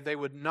another way, they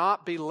would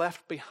not be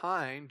left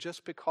behind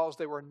just because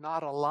they were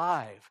not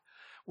alive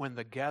when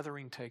the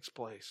gathering takes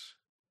place.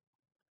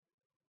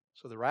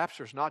 So the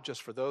rapture is not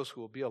just for those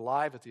who will be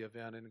alive at the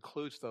event, it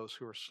includes those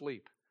who are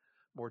asleep.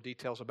 More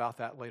details about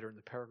that later in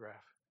the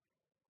paragraph.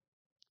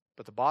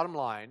 But the bottom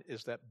line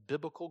is that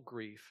biblical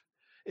grief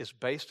is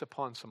based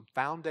upon some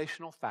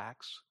foundational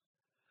facts.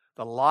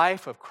 The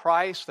life of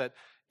Christ that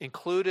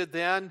included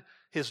then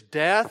his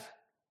death,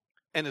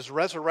 and His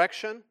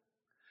resurrection,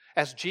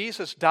 as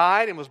Jesus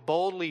died and was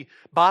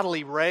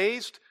bodily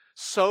raised,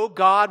 so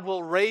God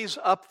will raise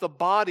up the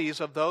bodies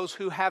of those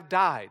who have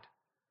died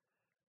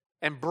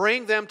and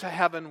bring them to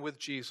heaven with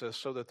Jesus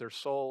so that their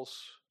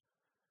souls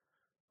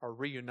are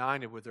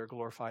reunited with their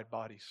glorified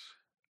bodies.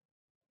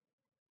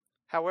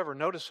 However,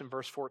 notice in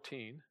verse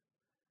 14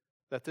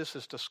 that this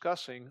is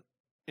discussing,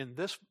 in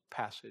this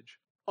passage,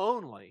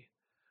 only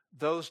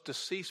those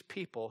deceased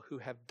people who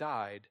have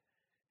died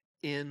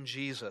in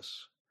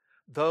Jesus.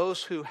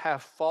 Those who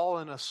have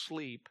fallen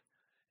asleep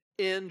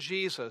in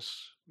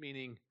Jesus,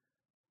 meaning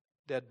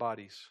dead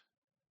bodies.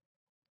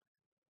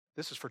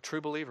 This is for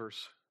true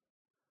believers.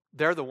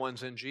 They're the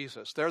ones in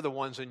Jesus. They're the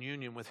ones in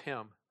union with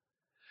Him.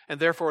 And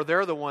therefore,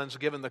 they're the ones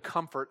given the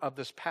comfort of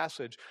this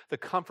passage, the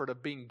comfort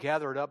of being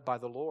gathered up by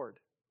the Lord.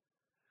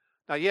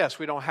 Now, yes,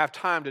 we don't have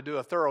time to do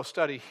a thorough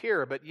study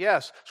here, but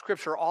yes,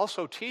 Scripture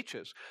also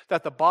teaches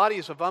that the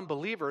bodies of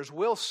unbelievers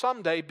will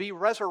someday be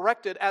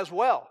resurrected as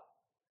well.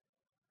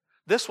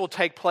 This will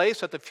take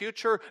place at the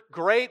future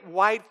great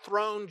white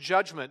throne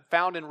judgment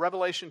found in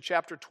Revelation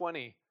chapter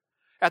 20.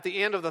 At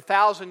the end of the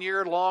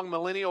 1,000-year-long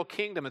millennial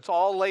kingdom, it's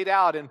all laid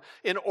out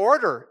in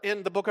order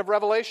in the book of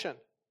Revelation.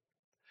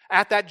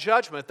 At that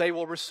judgment, they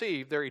will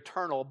receive their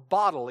eternal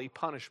bodily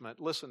punishment.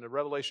 Listen to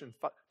Revelation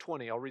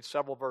 20. I'll read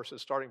several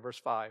verses, starting verse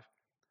 5.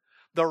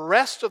 The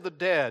rest of the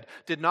dead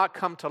did not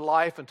come to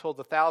life until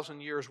the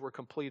 1,000 years were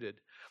completed.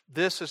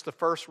 This is the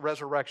first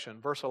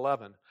resurrection. Verse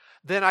 11.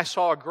 Then I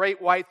saw a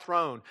great white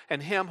throne,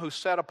 and Him who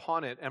sat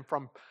upon it, and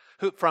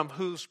from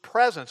whose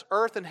presence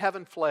earth and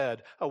heaven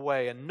fled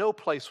away, and no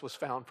place was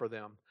found for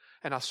them.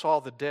 And I saw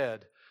the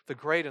dead, the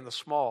great and the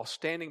small,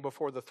 standing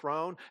before the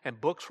throne, and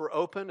books were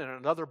opened, and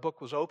another book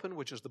was opened,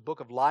 which is the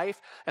book of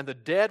life, and the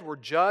dead were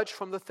judged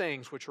from the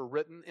things which were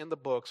written in the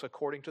books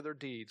according to their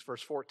deeds.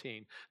 Verse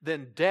 14.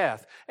 Then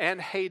death and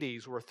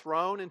Hades were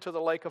thrown into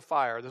the lake of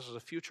fire. This is a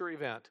future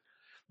event.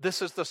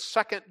 This is the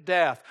second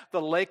death,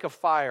 the lake of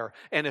fire.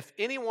 And if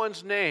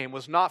anyone's name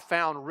was not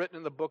found written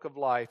in the book of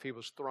life, he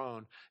was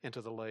thrown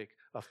into the lake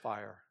of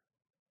fire,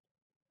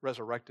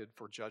 resurrected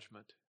for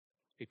judgment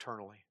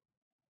eternally.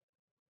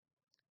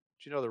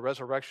 Do you know the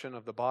resurrection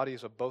of the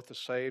bodies of both the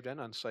saved and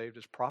unsaved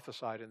is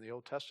prophesied in the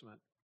Old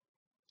Testament?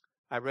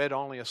 I read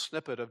only a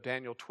snippet of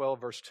Daniel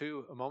 12, verse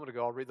 2 a moment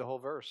ago. I'll read the whole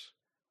verse.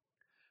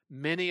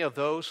 Many of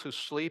those who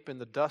sleep in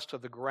the dust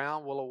of the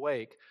ground will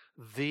awake,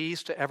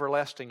 these to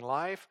everlasting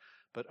life,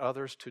 but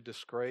others to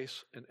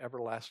disgrace and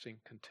everlasting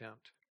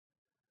contempt.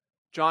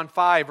 John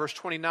 5, verse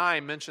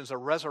 29 mentions a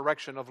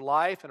resurrection of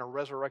life and a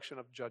resurrection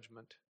of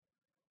judgment.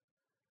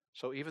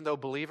 So even though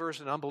believers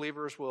and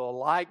unbelievers will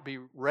alike be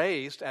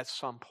raised at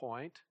some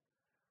point,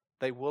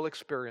 they will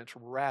experience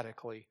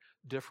radically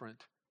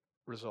different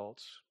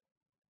results.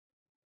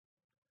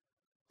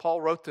 Paul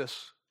wrote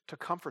this to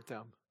comfort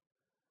them,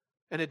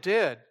 and it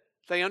did.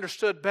 They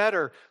understood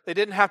better. They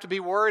didn't have to be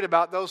worried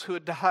about those who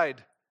had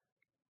died.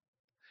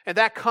 And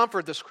that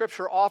comfort the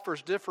Scripture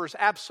offers differs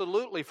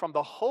absolutely from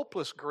the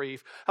hopeless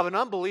grief of an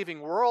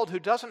unbelieving world who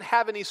doesn't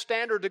have any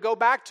standard to go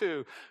back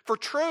to for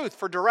truth,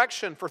 for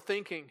direction, for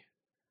thinking.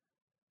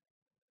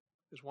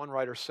 As one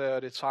writer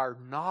said, it's our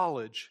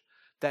knowledge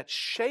that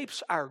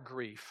shapes our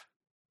grief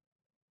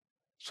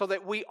so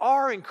that we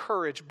are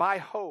encouraged by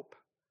hope.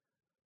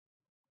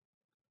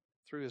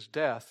 Through His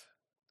death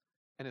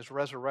and His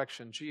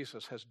resurrection,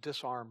 Jesus has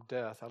disarmed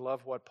death. I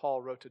love what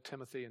Paul wrote to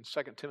Timothy in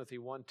 2 Timothy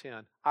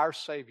 1:10. Our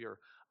Savior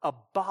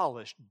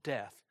abolished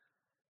death,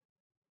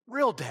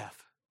 real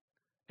death,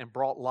 and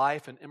brought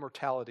life and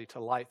immortality to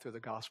light through the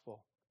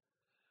gospel.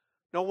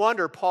 No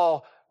wonder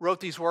Paul wrote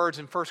these words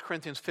in 1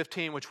 Corinthians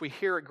 15, which we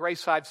hear at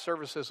Grayside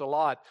services a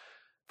lot.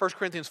 1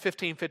 Corinthians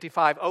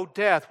 15:55, O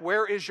death,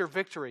 where is your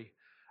victory?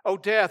 O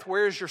death,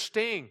 where is your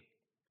sting?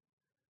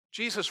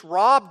 Jesus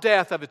robbed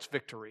death of its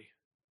victory.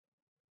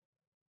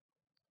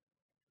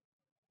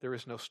 There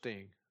is no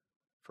sting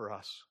for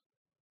us.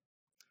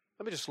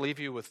 Let me just leave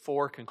you with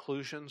 4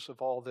 conclusions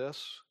of all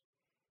this,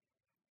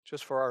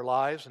 just for our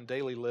lives and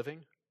daily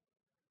living.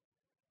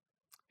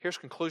 Here's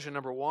conclusion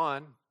number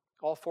 1.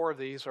 All 4 of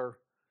these are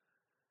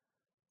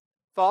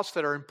thoughts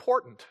that are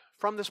important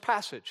from this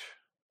passage.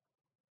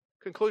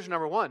 Conclusion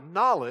number 1,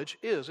 knowledge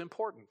is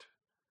important.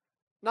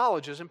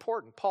 Knowledge is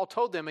important. Paul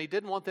told them he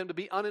didn't want them to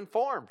be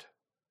uninformed.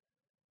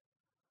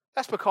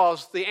 That's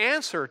because the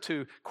answer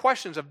to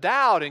questions of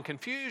doubt and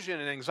confusion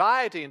and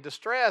anxiety and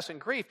distress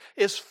and grief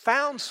is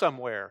found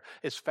somewhere.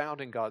 It's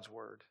found in God's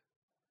Word.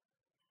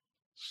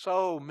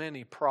 So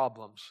many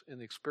problems in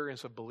the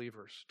experience of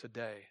believers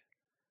today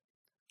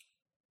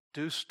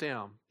do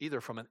stem either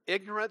from an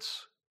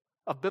ignorance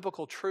of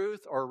biblical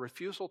truth or a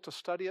refusal to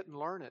study it and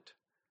learn it.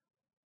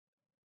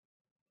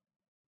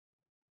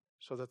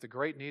 So that the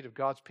great need of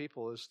God's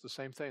people is the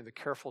same thing, the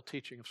careful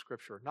teaching of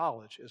Scripture.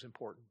 Knowledge is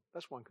important.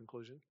 That's one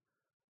conclusion.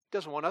 He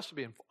doesn't want us to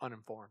be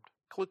uninformed.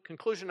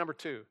 Conclusion number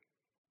 2,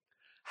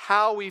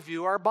 how we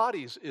view our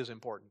bodies is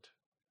important.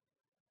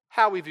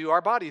 How we view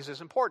our bodies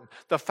is important.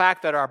 The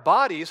fact that our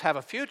bodies have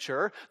a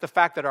future, the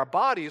fact that our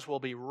bodies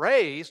will be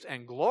raised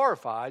and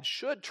glorified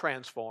should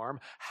transform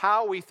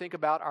how we think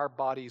about our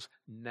bodies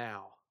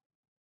now.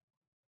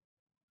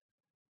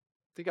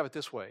 Think of it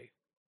this way.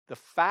 The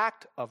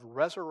fact of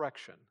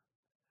resurrection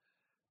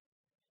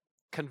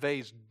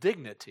conveys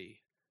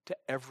dignity to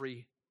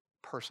every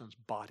person's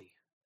body.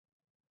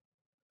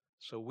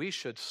 So we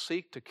should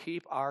seek to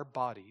keep our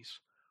bodies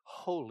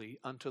holy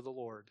unto the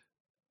Lord.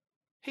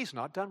 He's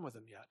not done with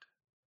them yet.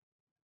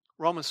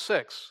 Romans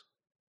 6,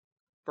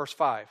 verse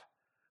 5.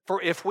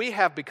 For if we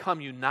have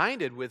become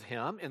united with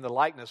him in the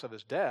likeness of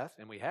his death,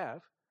 and we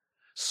have,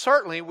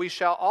 certainly we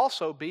shall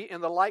also be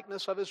in the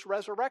likeness of his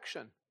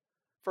resurrection.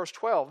 Verse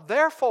 12.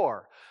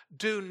 Therefore,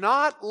 do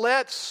not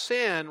let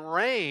sin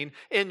reign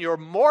in your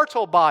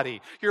mortal body,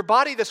 your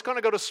body that's going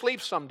to go to sleep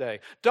someday.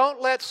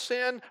 Don't let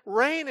sin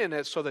reign in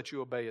it so that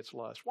you obey its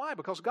lust. Why?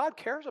 Because God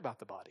cares about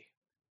the body.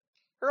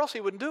 Or else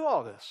he wouldn't do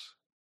all this.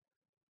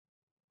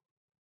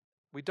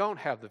 We don't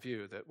have the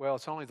view that, well,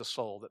 it's only the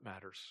soul that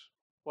matters.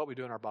 What we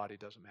do in our body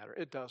doesn't matter.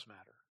 It does matter.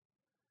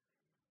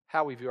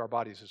 How we view our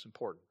bodies is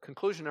important.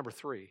 Conclusion number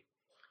 3,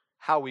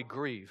 how we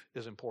grieve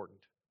is important.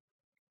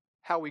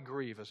 How we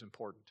grieve is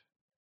important.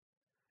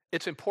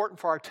 It's important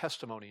for our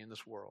testimony in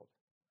this world.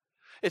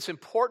 It's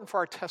important for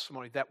our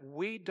testimony that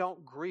we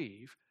don't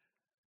grieve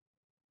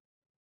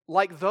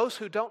like those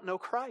who don't know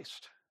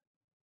Christ.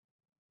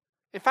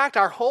 In fact,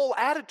 our whole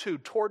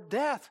attitude toward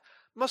death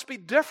must be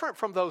different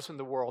from those in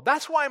the world.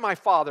 That's why my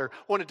father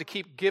wanted to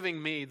keep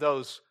giving me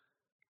those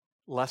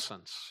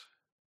lessons.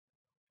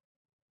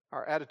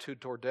 Our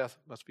attitude toward death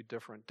must be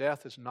different.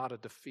 Death is not a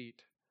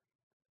defeat.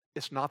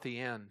 It's not the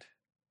end.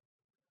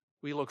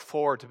 We look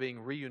forward to being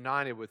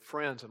reunited with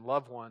friends and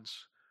loved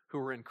ones who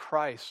are in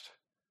Christ.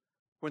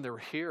 When they're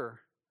here,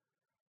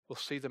 we'll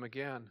see them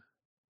again.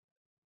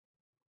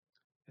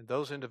 And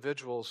those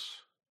individuals,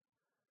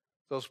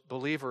 those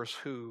believers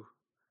who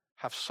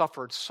have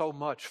suffered so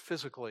much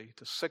physically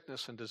to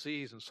sickness and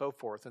disease and so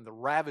forth, and the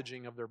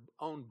ravaging of their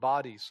own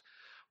bodies,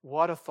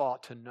 what a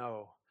thought to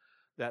know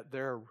that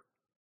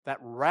that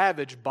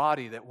ravaged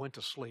body that went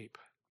to sleep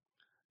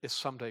is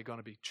someday going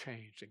to be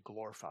changed and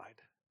glorified.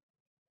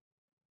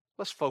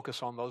 Let's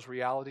focus on those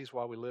realities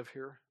while we live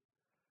here,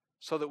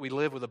 so that we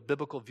live with a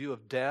biblical view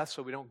of death,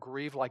 so we don't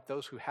grieve like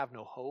those who have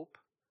no hope.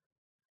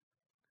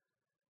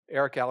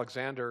 Eric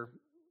Alexander,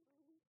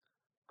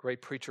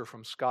 great preacher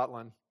from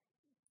Scotland,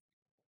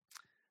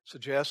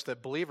 suggests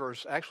that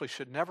believers actually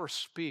should never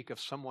speak of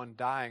someone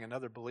dying,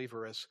 another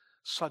believer, as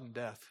sudden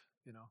death.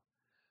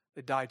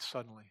 They died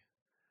suddenly.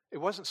 It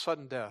wasn't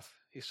sudden death.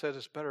 He said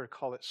it's better to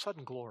call it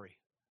sudden glory.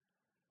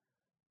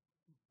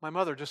 My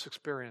mother just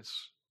experienced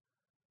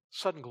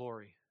sudden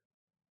glory,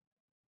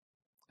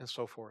 and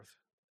so forth.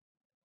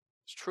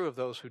 It's true of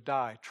those who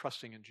die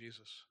trusting in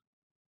Jesus.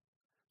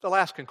 The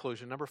last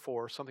conclusion, number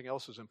 4, something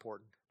else is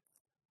important.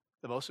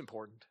 The most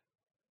important,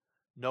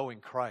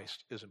 knowing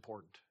Christ is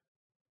important.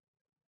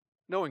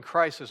 Knowing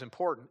Christ is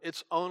important.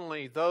 It's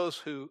only those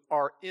who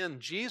are in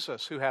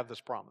Jesus who have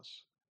this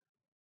promise.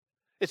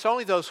 It's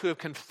only those who have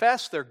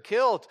confessed their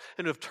guilt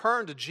and who have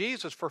turned to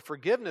Jesus for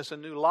forgiveness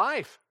and new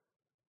life,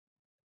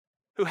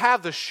 who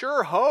have the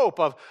sure hope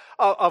of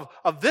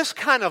this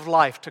kind of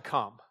life to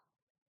come.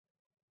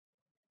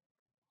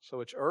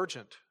 So it's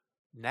urgent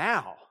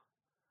now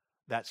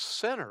that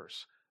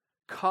sinners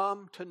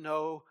come to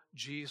know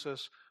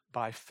Jesus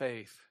by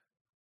faith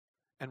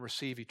and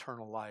receive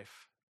eternal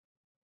life.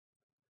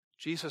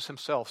 Jesus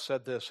himself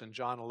said this in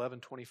John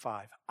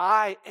 11:25.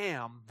 I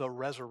am the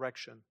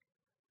resurrection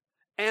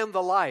and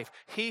the life.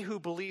 He who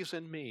believes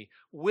in me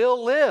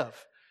will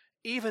live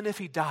even if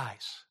he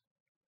dies.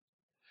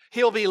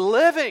 He'll be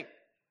living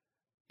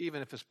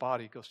even if his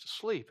body goes to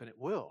sleep, and it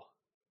will,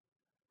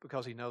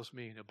 because he knows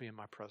me and he'll be in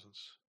my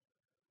presence.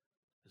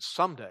 And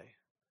someday,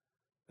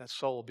 that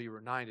soul will be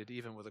reunited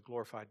even with a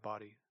glorified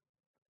body.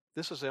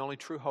 This is the only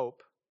true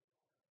hope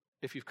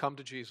if you've come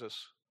to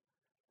Jesus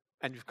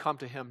and you've come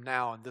to him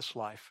now in this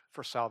life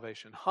for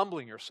salvation,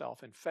 humbling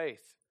yourself in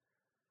faith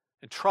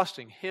and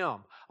trusting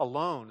him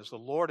alone as the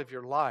Lord of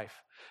your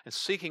life and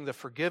seeking the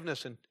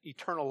forgiveness and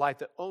eternal life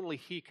that only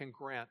he can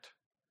grant.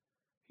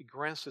 He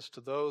grants this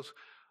to those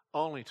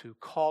only to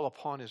call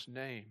upon his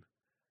name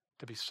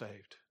to be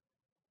saved.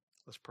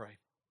 Let's pray.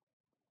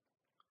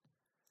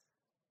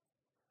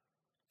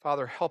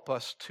 Father, help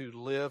us to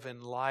live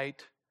in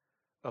light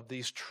of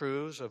these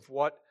truths of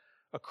what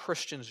a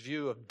Christian's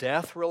view of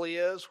death really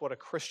is, what a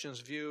Christian's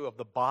view of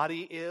the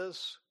body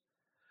is,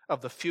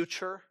 of the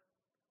future,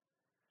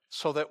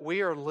 so that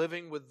we are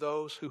living with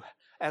those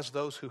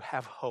who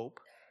have hope.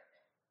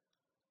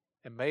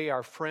 And may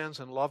our friends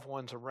and loved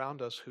ones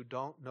around us who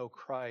don't know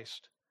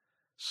Christ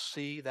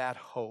see that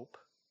hope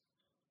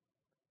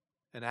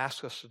and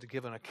ask us to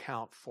give an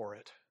account for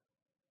it.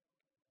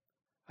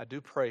 I do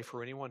pray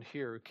for anyone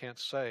here who can't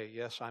say,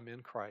 yes, I'm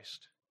in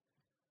Christ.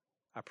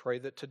 I pray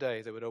that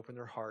today they would open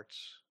their hearts.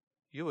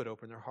 You would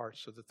open their hearts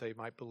so that they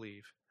might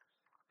believe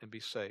and be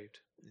saved.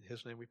 In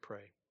his name we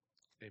pray.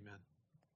 Amen.